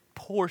this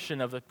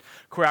portion of the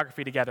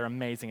choreography together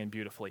amazing and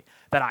beautifully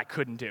that I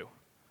couldn't do.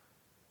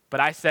 But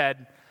I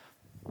said,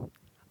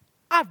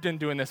 I've been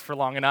doing this for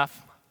long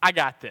enough. I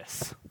got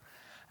this.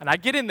 And I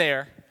get in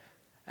there,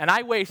 and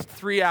I waste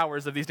 3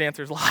 hours of these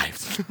dancers'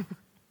 lives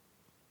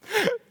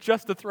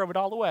just to throw it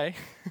all away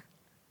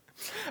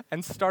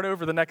and start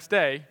over the next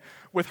day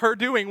with her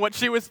doing what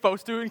she was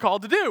supposed to and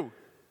called to do.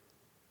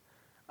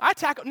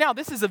 Now,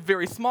 this is a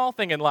very small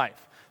thing in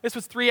life. This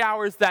was 3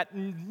 hours that,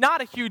 not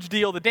a huge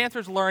deal. The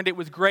dancers learned it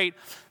was great.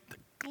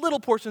 Little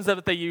portions of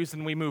it they used,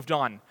 and we moved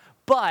on.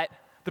 But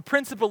the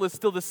principle is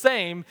still the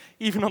same,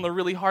 even on the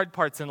really hard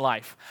parts in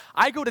life.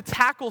 I go to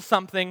tackle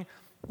something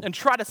and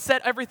try to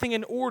set everything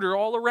in order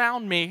all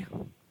around me,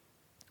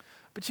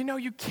 but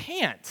you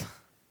can't.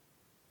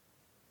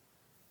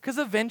 Because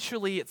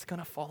eventually it's going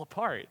to fall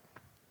apart.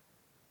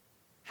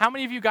 How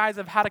many of you guys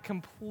have had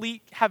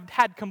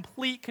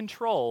complete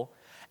control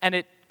and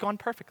it gone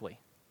perfectly?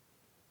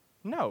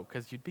 No,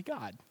 because you'd be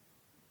God.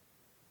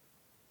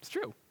 It's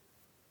true.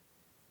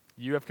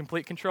 You have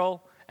complete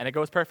control and it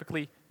goes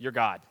perfectly, you're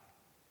God.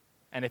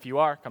 And if you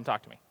are, come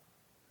talk to me,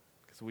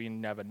 because we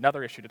have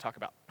another issue to talk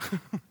about.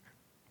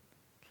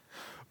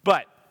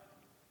 But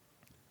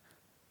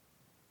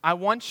I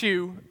want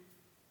you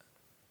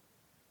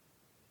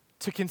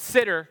to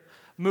consider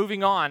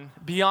moving on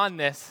beyond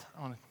this.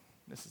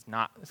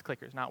 This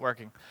clicker is not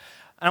working.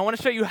 And I want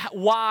to show you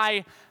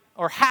why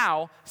or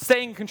how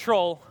staying in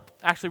control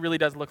actually really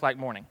does look like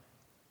mourning.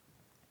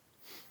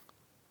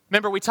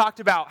 Remember, we talked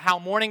about how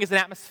mourning is an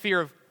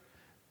atmosphere of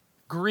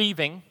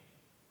grieving,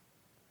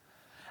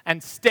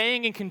 and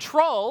staying in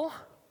control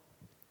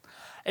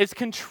is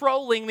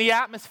controlling the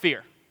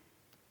atmosphere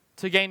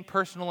to gain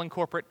personal and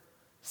corporate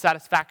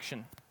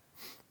satisfaction.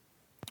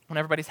 When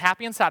everybody's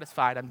happy and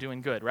satisfied, I'm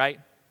doing good, right?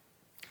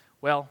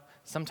 Well,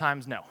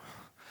 sometimes no.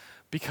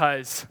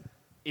 Because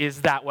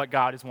is that what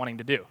God is wanting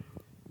to do?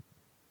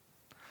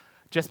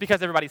 Just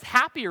because everybody's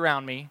happy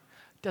around me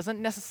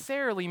doesn't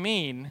necessarily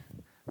mean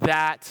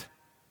that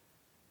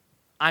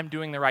I'm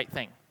doing the right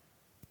thing.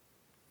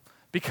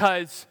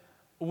 Because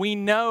we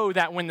know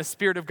that when the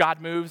Spirit of God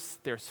moves,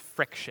 there's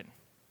friction.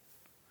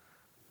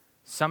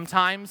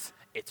 Sometimes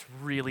it's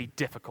really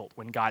difficult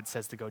when God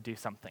says to go do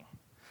something.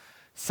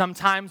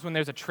 Sometimes when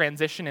there's a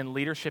transition in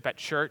leadership at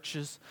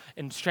churches,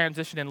 and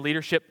transition in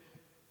leadership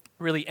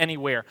really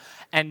anywhere,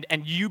 and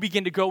you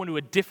begin to go into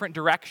a different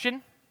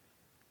direction,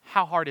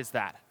 how hard is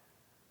that?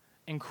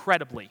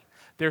 Incredibly.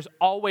 There's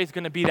always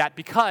going to be that,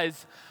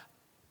 because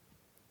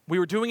we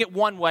were doing it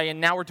one way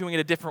and now we're doing it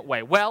a different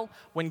way. Well,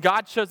 when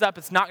God shows up,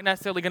 it's not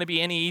necessarily going to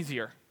be any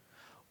easier.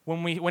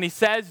 When he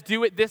says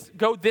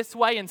go this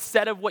way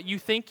instead of what you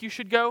think you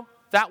should go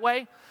that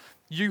way,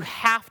 you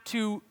have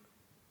to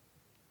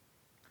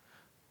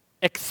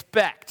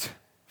expect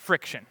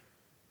friction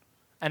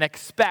and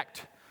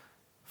expect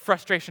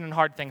frustration and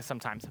hard things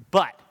sometimes.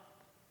 But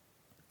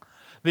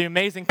the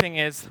amazing thing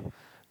is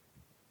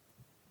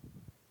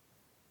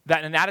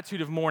that an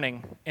attitude of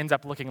mourning ends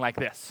up looking like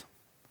this.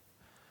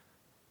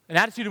 An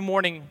attitude of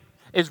mourning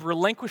is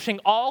relinquishing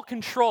all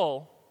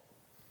control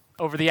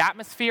over the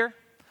atmosphere,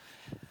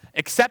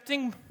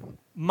 accepting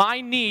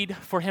my need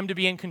for him to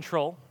be in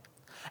control,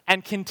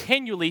 and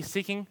continually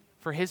seeking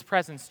for his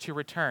presence to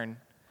return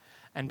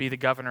and be the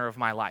governor of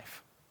my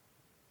life.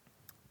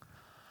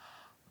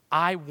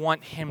 I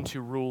want him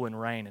to rule and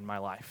reign in my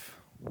life.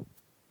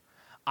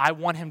 I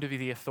want him to be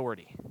the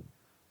authority.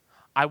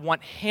 I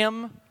want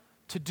him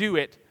to do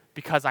it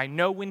because I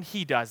know when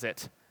he does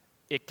it,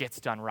 it gets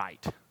done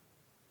right.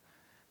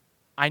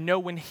 I know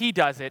when he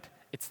does it,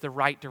 it's the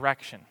right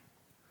direction.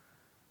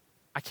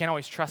 I can't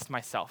always trust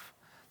myself.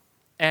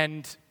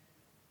 And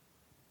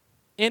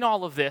in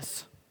all of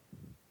this,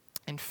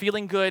 in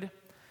feeling good,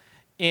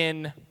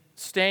 in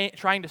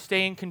trying to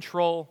stay in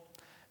control,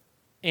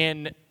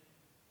 in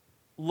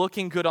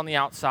looking good on the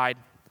outside,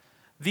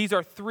 these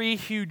are 3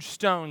 huge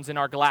stones in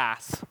our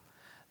glass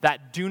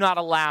that do not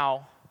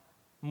allow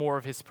more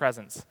of his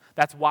presence.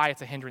 That's why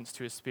it's a hindrance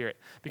to his Spirit,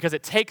 because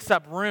it takes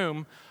up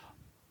room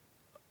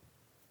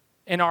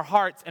in our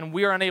hearts, and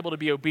we are unable to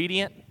be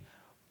obedient.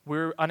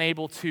 We're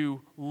unable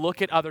to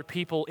look at other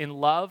people in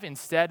love.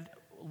 Instead,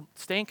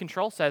 stay in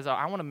control says,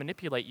 I want to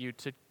manipulate you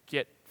to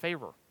get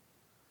favor.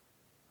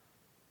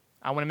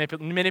 I want to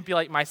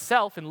manipulate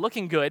myself in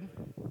looking good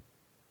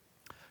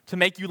to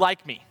make you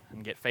like me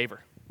and get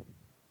favor.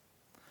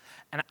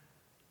 And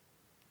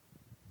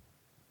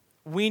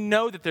we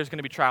know that there's going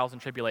to be trials and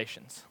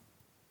tribulations.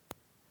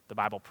 The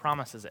Bible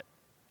promises it.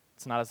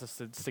 It's not as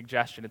a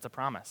suggestion, it's a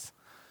promise.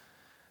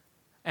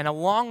 And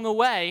along the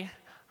way,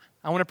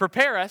 I want to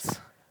prepare us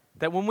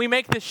that when we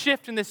make this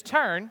shift and this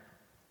turn,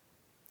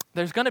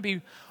 there's going to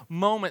be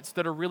moments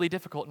that are really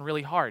difficult and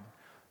really hard.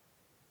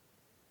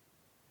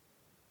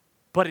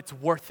 But it's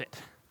worth it.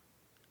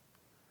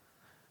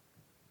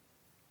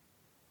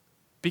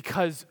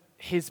 Because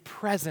his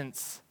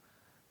presence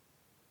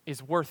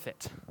is worth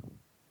it.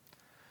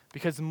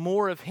 Because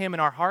more of him in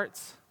our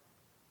hearts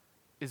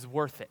is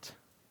worth it.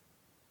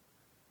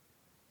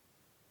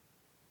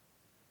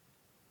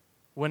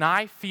 When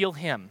I feel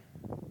him,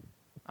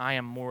 I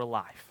am more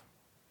alive.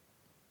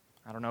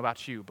 I don't know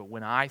about you, but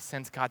when I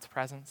sense God's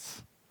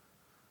presence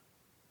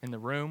in the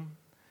room,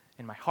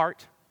 in my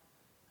heart,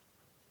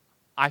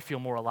 I feel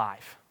more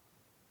alive.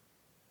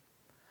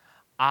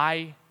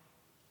 I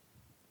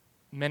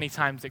many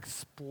times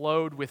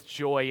explode with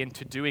joy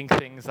into doing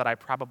things that I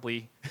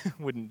probably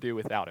wouldn't do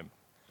without him.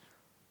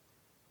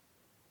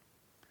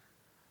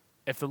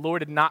 If the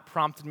Lord had not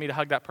prompted me to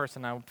hug that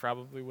person, I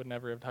probably would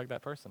never have hugged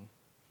that person.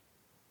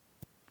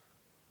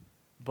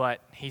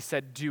 But he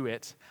said, do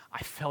it. I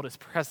felt his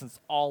presence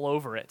all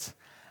over it.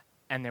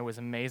 And there was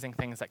amazing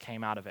things that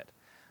came out of it.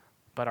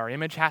 But our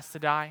image has to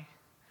die.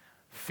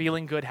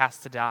 Feeling good has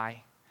to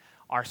die.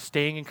 Our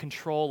staying in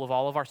control of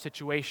all of our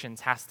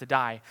situations has to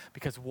die.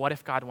 Because what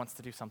if God wants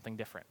to do something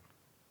different?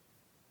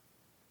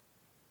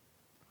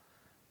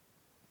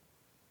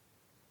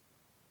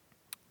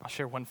 I'll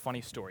share one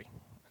funny story,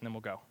 and then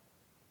we'll go.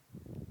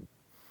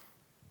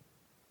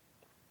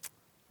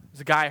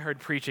 There's a guy I heard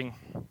preaching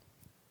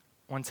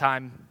one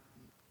time.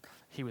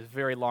 He was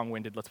very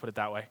long-winded, let's put it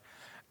that way.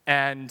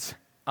 And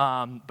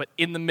but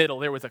in the middle,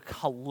 there was a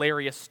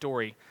hilarious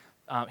story.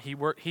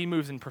 He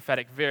moves in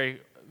prophetic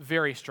very,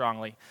 very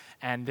strongly.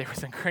 And there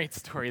was a great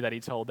story that he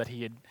told that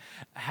he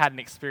had an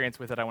experience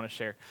with that I want to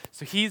share.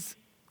 So he's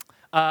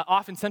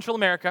off in Central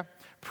America,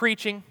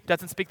 preaching,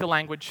 doesn't speak the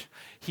language.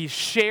 He's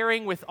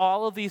sharing with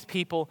all of these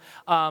people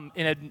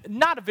in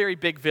not a very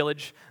big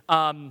village,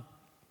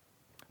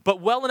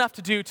 but well enough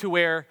to do to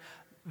where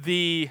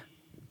the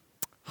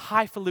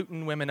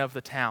highfalutin women of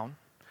the town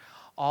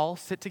all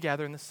sit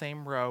together in the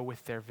same row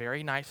with their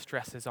very nice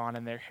dresses on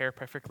and their hair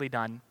perfectly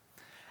done,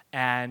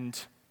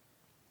 and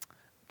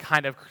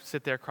kind of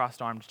sit there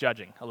crossed arms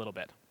judging a little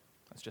bit.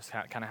 That's just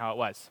kind of how it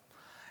was.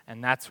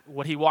 And that's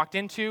what he walked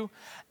into.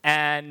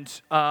 And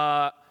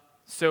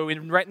so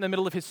right in the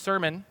middle of his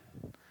sermon,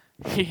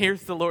 he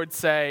hears the Lord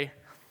say,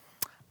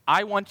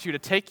 I want you to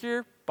take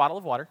your bottle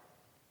of water,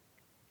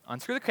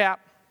 unscrew the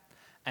cap,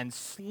 and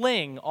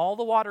sling all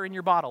the water in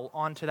your bottle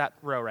onto that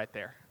row right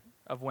there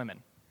of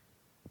women.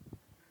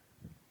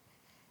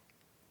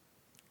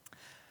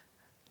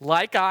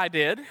 Like I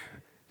did,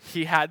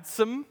 he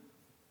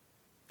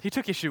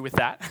took issue with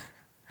that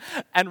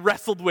and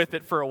wrestled with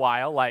it for a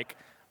while, like,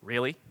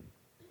 really?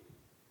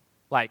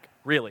 Like,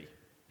 really?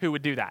 Who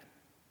would do that?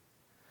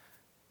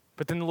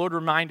 But then the Lord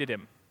reminded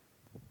him,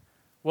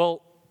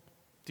 well,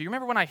 do you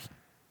remember when I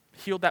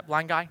healed that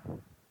blind guy?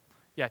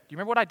 Yeah, do you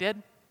remember what I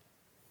did?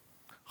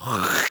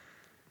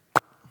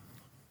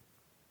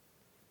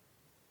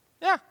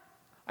 Yeah,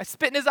 I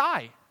spit in his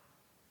eye.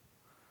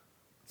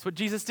 That's what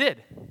Jesus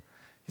did.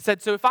 He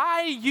said, so if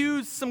I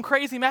use some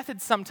crazy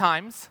methods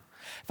sometimes,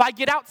 if I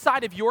get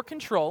outside of your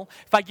control,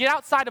 if I get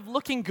outside of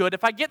looking good,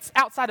 if I get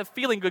outside of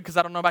feeling good, because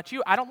I don't know about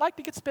you, I don't like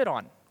to get spit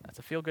on. That's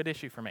a feel-good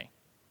issue for me.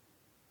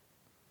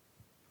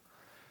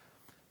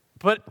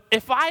 But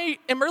if I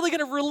am really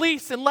going to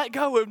release and let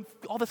go of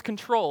all this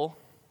control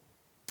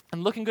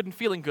and looking good and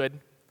feeling good,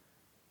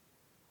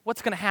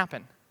 what's going to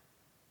happen?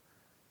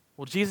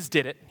 Well, Jesus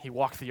did it. He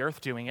walked the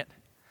earth doing it.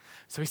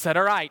 So he said,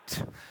 all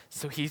right.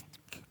 So he,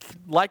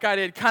 like I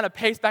did, kind of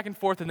paced back and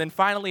forth, and then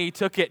finally he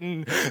took it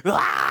and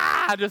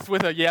just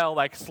with a yell,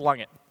 like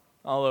slung it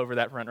all over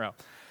that front row.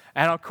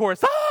 And of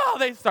course,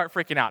 they start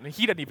freaking out. And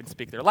he doesn't even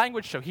speak their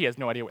language, so he has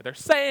no idea what they're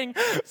saying.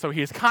 So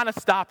he's kind of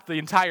stopped the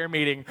entire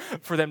meeting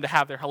for them to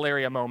have their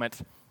hilaria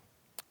moment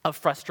of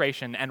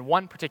frustration. And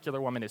one particular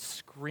woman is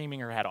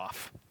screaming her head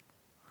off.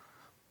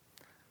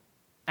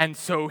 And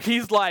so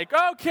he's like,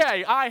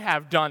 okay, I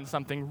have done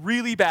something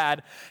really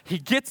bad. He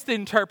gets the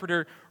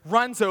interpreter,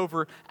 runs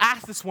over,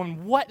 asks this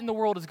woman, what in the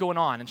world is going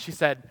on? And she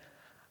said,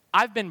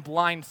 I've been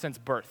blind since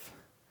birth.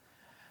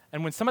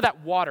 And when some of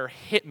that water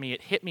hit me,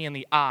 it hit me in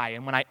the eye.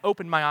 And when I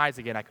opened my eyes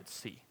again, I could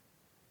see.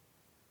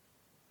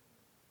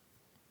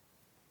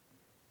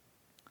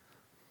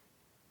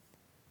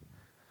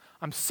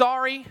 I'm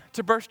sorry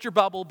to burst your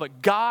bubble,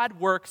 but God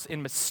works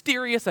in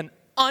mysterious and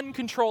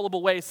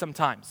uncontrollable ways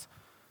sometimes.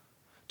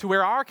 To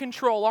where our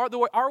control,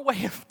 our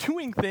way of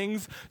doing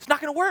things, is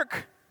not going to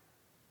work.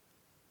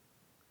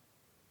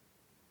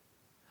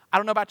 I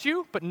don't know about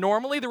you, but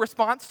normally the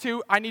response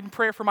to, I need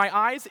prayer for my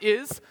eyes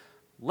is,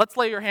 let's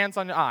lay your hands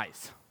on your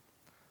eyes.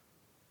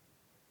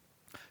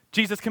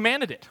 Jesus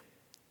commanded it.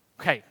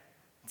 Okay,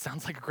 it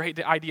sounds like a great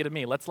idea to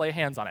me. Let's lay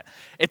hands on it.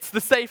 It's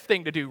the safe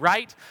thing to do,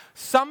 right?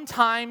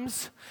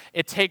 Sometimes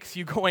it takes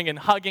you going and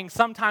hugging.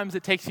 Sometimes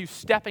it takes you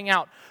stepping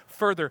out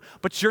further.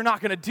 But you're not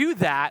going to do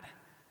that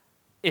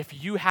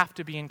if you have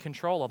to be in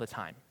control all the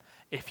time.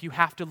 If you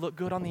have to look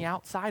good on the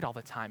outside all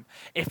the time.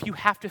 If you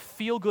have to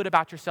feel good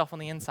about yourself on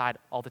the inside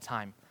all the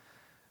time.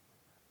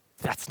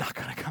 That's not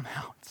going to come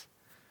out.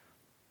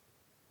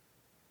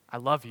 I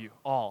love you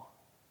all.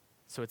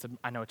 So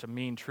I know it's a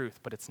mean truth,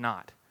 but it's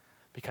not.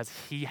 Because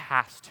he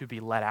has to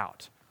be let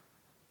out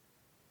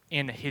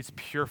in his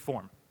pure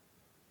form.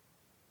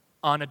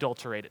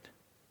 Unadulterated.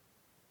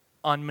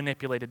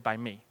 Unmanipulated by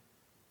me.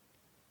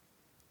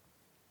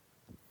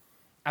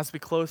 As we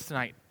close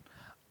tonight,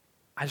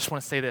 I just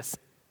want to say this.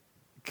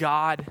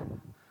 God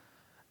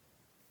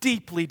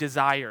deeply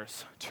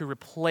desires to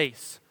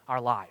replace our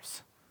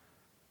lives.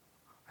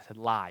 I said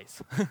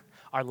lies.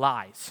 Our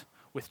lies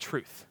with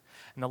truth.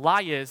 And the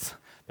lie is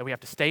that we have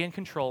to stay in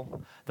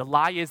control. The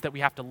lie is that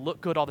we have to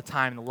look good all the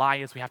time. And the lie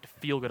is we have to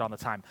feel good all the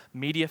time.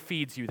 Media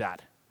feeds you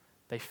that.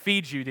 They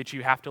feed you that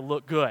you have to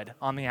look good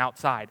on the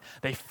outside.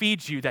 They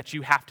feed you that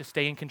you have to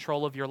stay in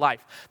control of your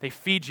life. They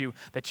feed you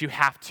that you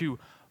have to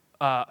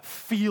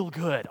feel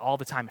good all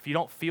the time. If you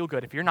don't feel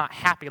good, if you're not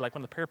happy like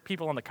one of the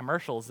people on the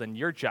commercials, then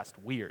you're just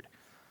weird.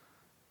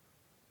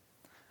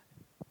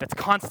 That's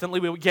constantly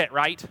what we get,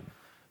 right?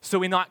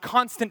 So in that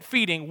constant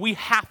feeding, we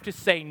have to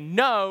say,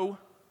 no,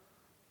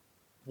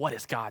 what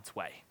is God's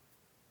way?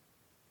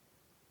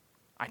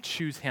 I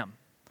choose him.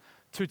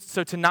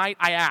 So tonight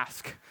I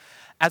ask,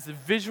 as a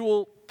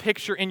visual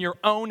picture in your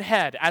own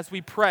head as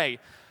we pray,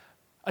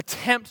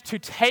 attempt to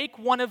take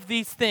one of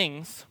these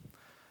things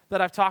that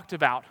I've talked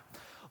about,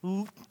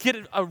 get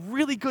a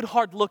really good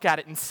hard look at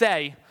it and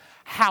say,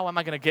 how am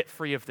I going to get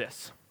free of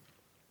this?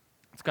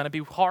 It's going to be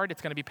hard,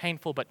 it's going to be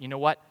painful, but you know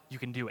what? You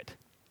can do it.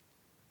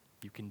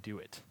 You can do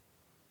it.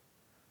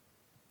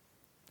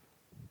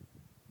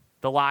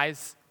 The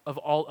lies of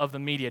all of the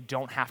media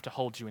don't have to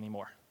hold you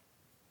anymore.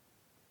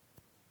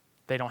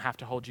 They don't have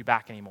to hold you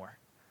back anymore.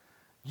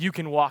 You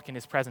can walk in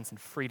his presence in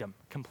freedom,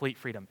 complete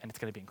freedom, and it's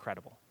going to be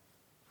incredible.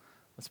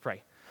 Let's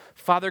pray.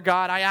 Father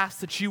God, I ask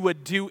that you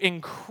would do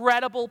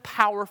incredible,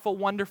 powerful,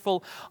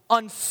 wonderful,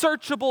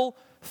 unsearchable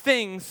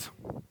things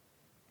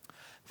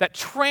that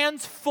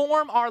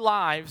transform our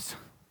lives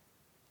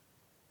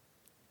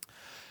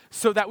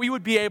so that we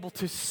would be able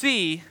to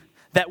see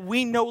that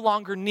we no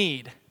longer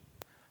need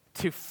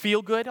to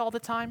feel good all the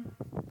time,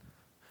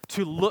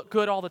 to look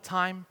good all the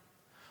time,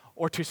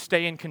 or to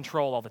stay in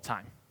control all the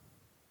time.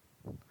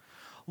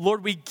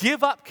 Lord, we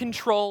give up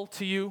control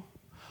to you.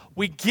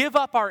 We give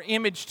up our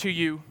image to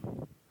you.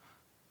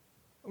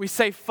 We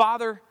say,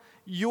 Father,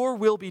 your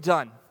will be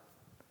done.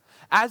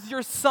 As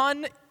your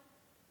son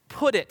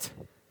put it,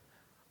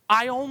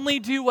 I only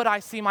do what I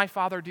see my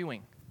Father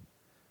doing.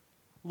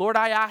 Lord,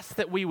 I ask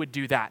that we would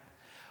do that.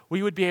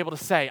 We would be able to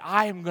say,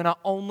 I am going to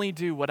only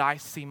do what I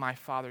see my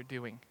Father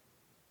doing.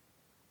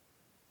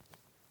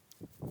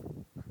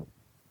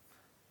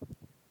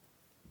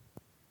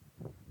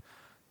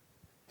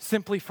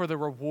 Simply for the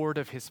reward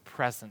of his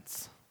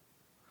presence.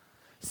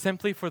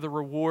 Simply for the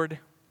reward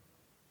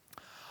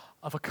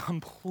of a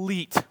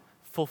complete,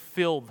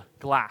 fulfilled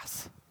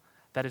glass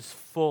that is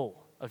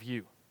full of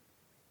you.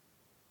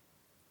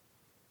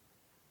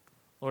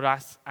 Lord, I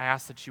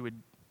ask that you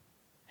would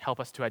help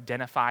us to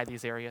identify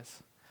these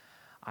areas.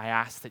 I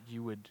ask that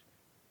you would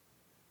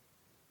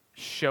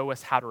show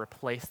us how to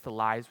replace the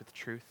lies with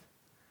truth.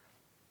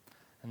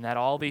 And that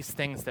all these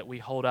things that we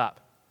hold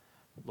up,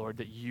 Lord,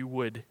 that you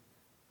would,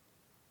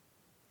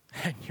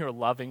 in your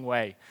loving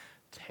way,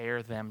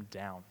 tear them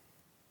down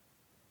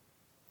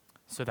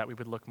so that we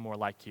would look more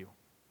like you.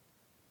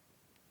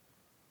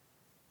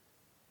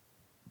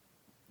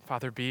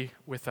 Father, be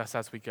with us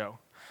as we go.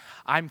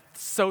 I'm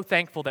so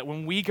thankful that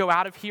when we go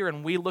out of here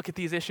and we look at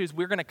these issues,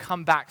 we're going to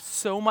come back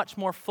so much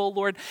more full,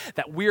 Lord,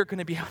 that we're going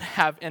to be able to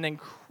have an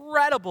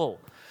incredible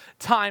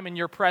time in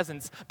your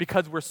presence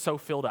because we're so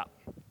filled up.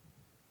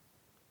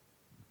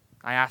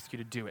 I ask you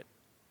to do it.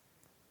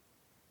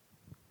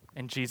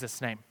 In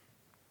Jesus' name,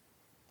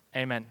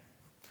 amen.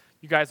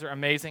 You guys are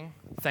amazing.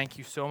 Thank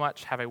you so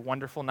much. Have a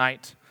wonderful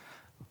night.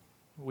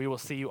 We will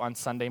see you on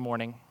Sunday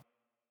morning.